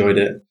 Really enjoyed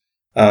it,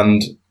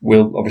 and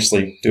we'll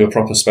obviously do a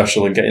proper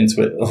special and get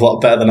into it a lot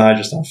better than I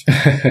just have.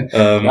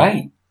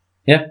 Right?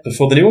 Yeah,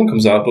 before the new one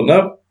comes out. But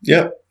no,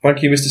 yeah,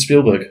 thank you, Mr.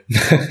 Spielberg.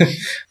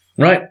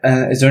 Right,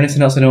 is there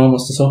anything else anyone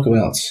wants to talk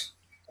about?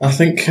 I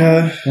think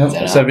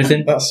that's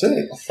everything. That's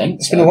it. I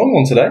think it's been a long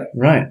one today.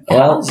 Right. Yeah,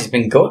 well, this has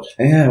been good.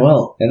 Yeah.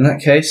 Well, in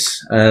that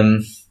case,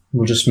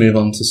 we'll just move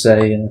on to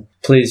say,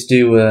 please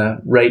do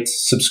rate,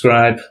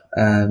 subscribe,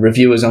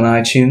 review us on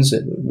iTunes.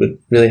 It would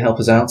really help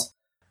us out.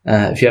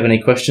 If you have any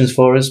questions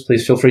for us,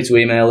 please feel free to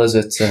email us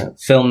at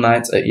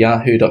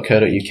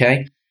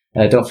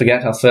filmnight@yahoo.co.uk. Don't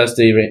forget, our first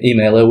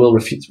emailer will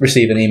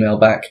receive an email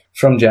back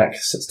from Jack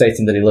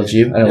stating that he loves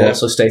you, and he'll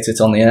also state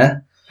it on the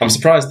air. I'm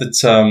surprised that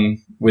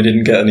we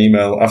didn't get an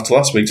email after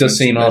last week. Does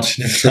seem odd.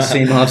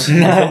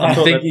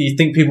 You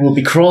think people would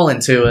be crawling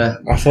to...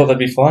 I thought they'd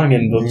be flying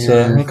in, but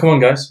well, come on,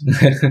 guys.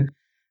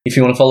 If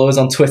you want to follow us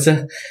on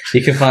Twitter,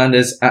 you can find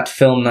us at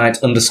filmnight_.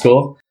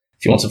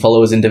 If you want to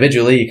follow us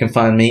individually, you can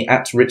find me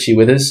at Richie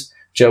Withers,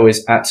 Joe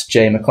is at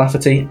Jay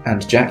McClafferty,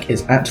 and Jack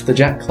is at the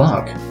Jack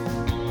Clark.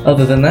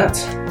 Other than that,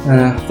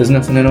 there's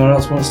nothing anyone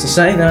else wants to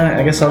say.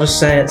 I guess I'll just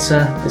say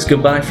it's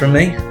goodbye from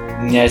me.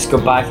 Yeah, it's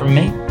goodbye from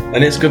me.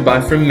 And it's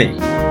goodbye from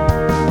me.